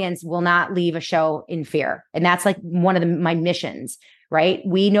my audience will not leave a show in fear. And that's like one of my missions, right?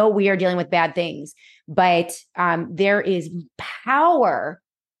 We know we are dealing with bad things, but there is power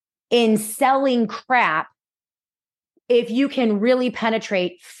in selling crap if you can really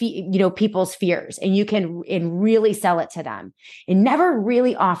penetrate, people's fears, and you can really sell it to them and never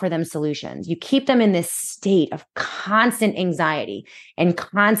really offer them solutions. You keep them in this state of constant anxiety and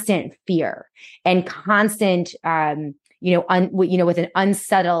constant fear and constant, with an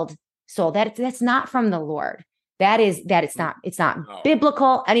unsettled soul. That's not from the Lord. It's not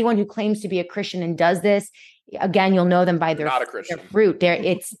biblical. Anyone who claims to be a Christian and does this, again, you'll know them by their fruit.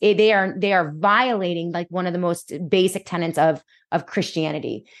 They are violating like one of the most basic tenets of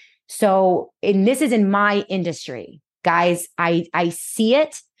Christianity. So, and this is in my industry, guys. I see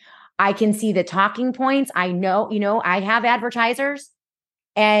it. I can see the talking points. I know, I have advertisers,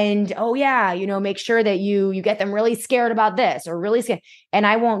 and make sure that you get them really scared about this or really scared. And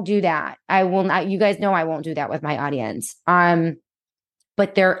I won't do that. I will not. You guys know I won't do that with my audience.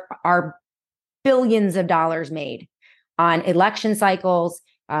 But there are billions of dollars made on election cycles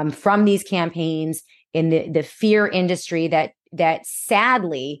from these campaigns in the fear industry that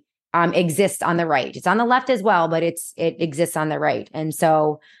sadly exists on the right. It's on the left as well, but it exists on the right. And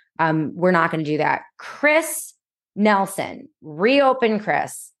so we're not going to do that. Chris Nelson, Reopen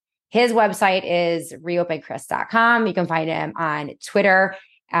Chris. His website is reopenchris.com. You can find him on Twitter.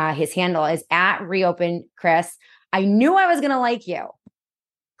 His handle is @reopenchris. I knew I was going to like you.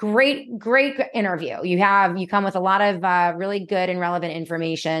 Great interview. You come with a lot of really good and relevant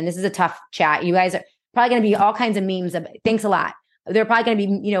information. This is a tough chat. You guys are probably going to be all kinds of memes. Thanks a lot. They're probably going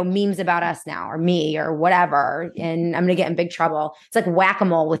to be, memes about us now or me or whatever. And I'm going to get in big trouble. It's like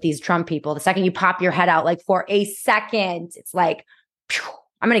whack-a-mole with these Trump people. The second you pop your head out, like for a second, it's like, phew,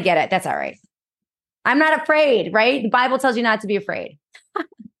 I'm going to get it. That's all right. I'm not afraid, right? The Bible tells you not to be afraid.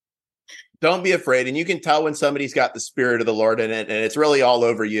 Don't be afraid. And you can tell when somebody's got the spirit of the Lord in it, and it's really all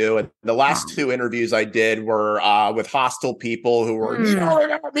over you. And the last two interviews I did were with hostile people who were yelling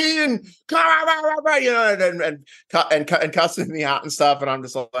at me and cussing me out and stuff. And I'm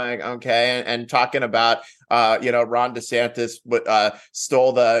just like, okay. And talking about, Ron DeSantis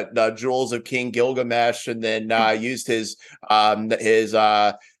stole the jewels of King Gilgamesh and then used his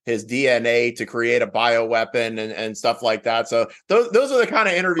DNA to create a bioweapon and stuff like that. So those are the kind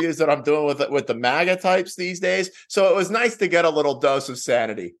of interviews that I'm doing with the MAGA types these days. So it was nice to get a little dose of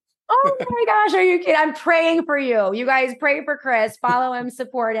sanity. Oh my gosh, are you kidding? I'm praying for you. You guys pray for Chris, follow him,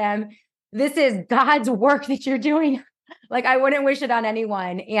 support him. This is God's work that you're doing. Like, I wouldn't wish it on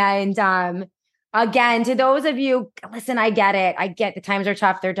anyone. And again, to those of you, listen, I get it. I get the times are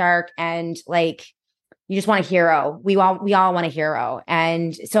tough, they're dark, and like, you just want a hero. We all want a hero.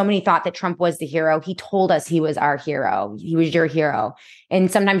 And so many thought that Trump was the hero. He told us he was our hero. He was your hero. And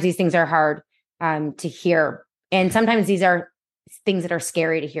sometimes these things are hard to hear. And sometimes these are things that are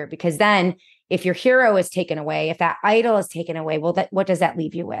scary to hear, because then if your hero is taken away, if that idol is taken away, well, what does that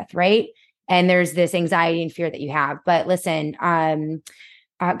leave you with? Right. And there's this anxiety and fear that you have. But listen,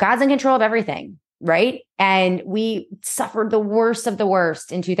 God's in control of everything. Right. And we suffered the worst of the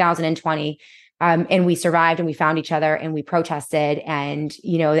worst in 2020. And we survived, and we found each other, and we protested. And,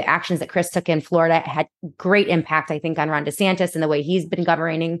 the actions that Chris took in Florida had great impact, I think, on Ron DeSantis and the way he's been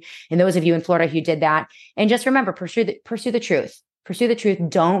governing. And those of you in Florida who did that. And just remember, pursue the truth. Pursue the truth.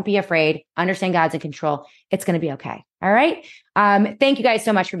 Don't be afraid. Understand God's in control. It's going to be okay. All right. Thank you guys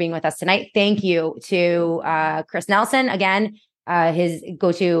so much for being with us tonight. Thank you to Chris Nelson. Again,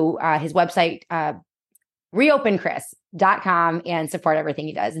 go to his website, reopenchris.com, and support everything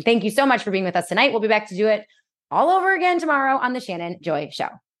he does. And thank you so much for being with us tonight. We'll be back to do it all over again tomorrow on the Shannon Joy Show.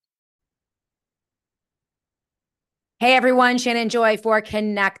 Hey everyone, Shannon Joy for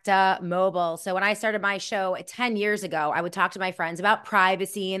Connecta Mobile. So when I started my show 10 years ago, I would talk to my friends about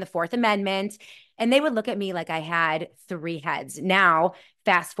privacy and the Fourth Amendment. And they would look at me like I had three heads. Now,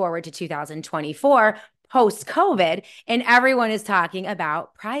 fast forward to 2024, post COVID, and everyone is talking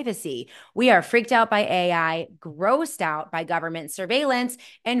about privacy. We are freaked out by AI, grossed out by government surveillance,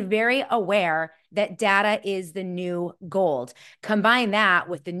 and very aware that data is the new gold. Combine that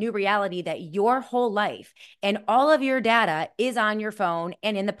with the new reality that your whole life and all of your data is on your phone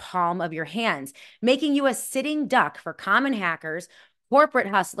and in the palm of your hands, making you a sitting duck for common hackers, corporate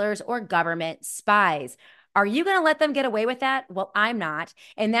hustlers, or government spies. Are you going to let them get away with that? Well, I'm not.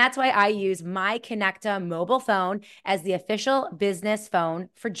 And that's why I use my Connecta mobile phone as the official business phone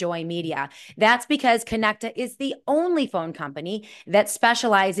for Joy Media. That's because Connecta is the only phone company that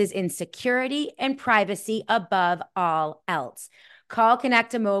specializes in security and privacy above all else. Call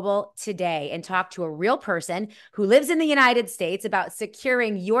Connecta Mobile today and talk to a real person who lives in the United States about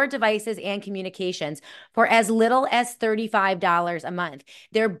securing your devices and communications for as little as $35 a month.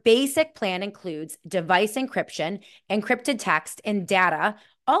 Their basic plan includes device encryption, encrypted text, and data,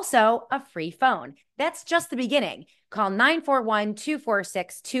 also a free phone. That's just the beginning. Call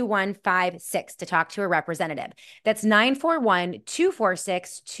 941-246-2156 to talk to a representative. That's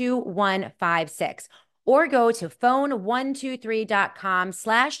 941-246-2156. Or go to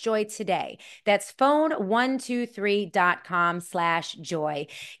phone123.com/joy today. That's phone123.com/joy.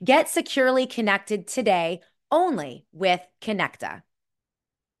 Get securely connected today only with Connecta.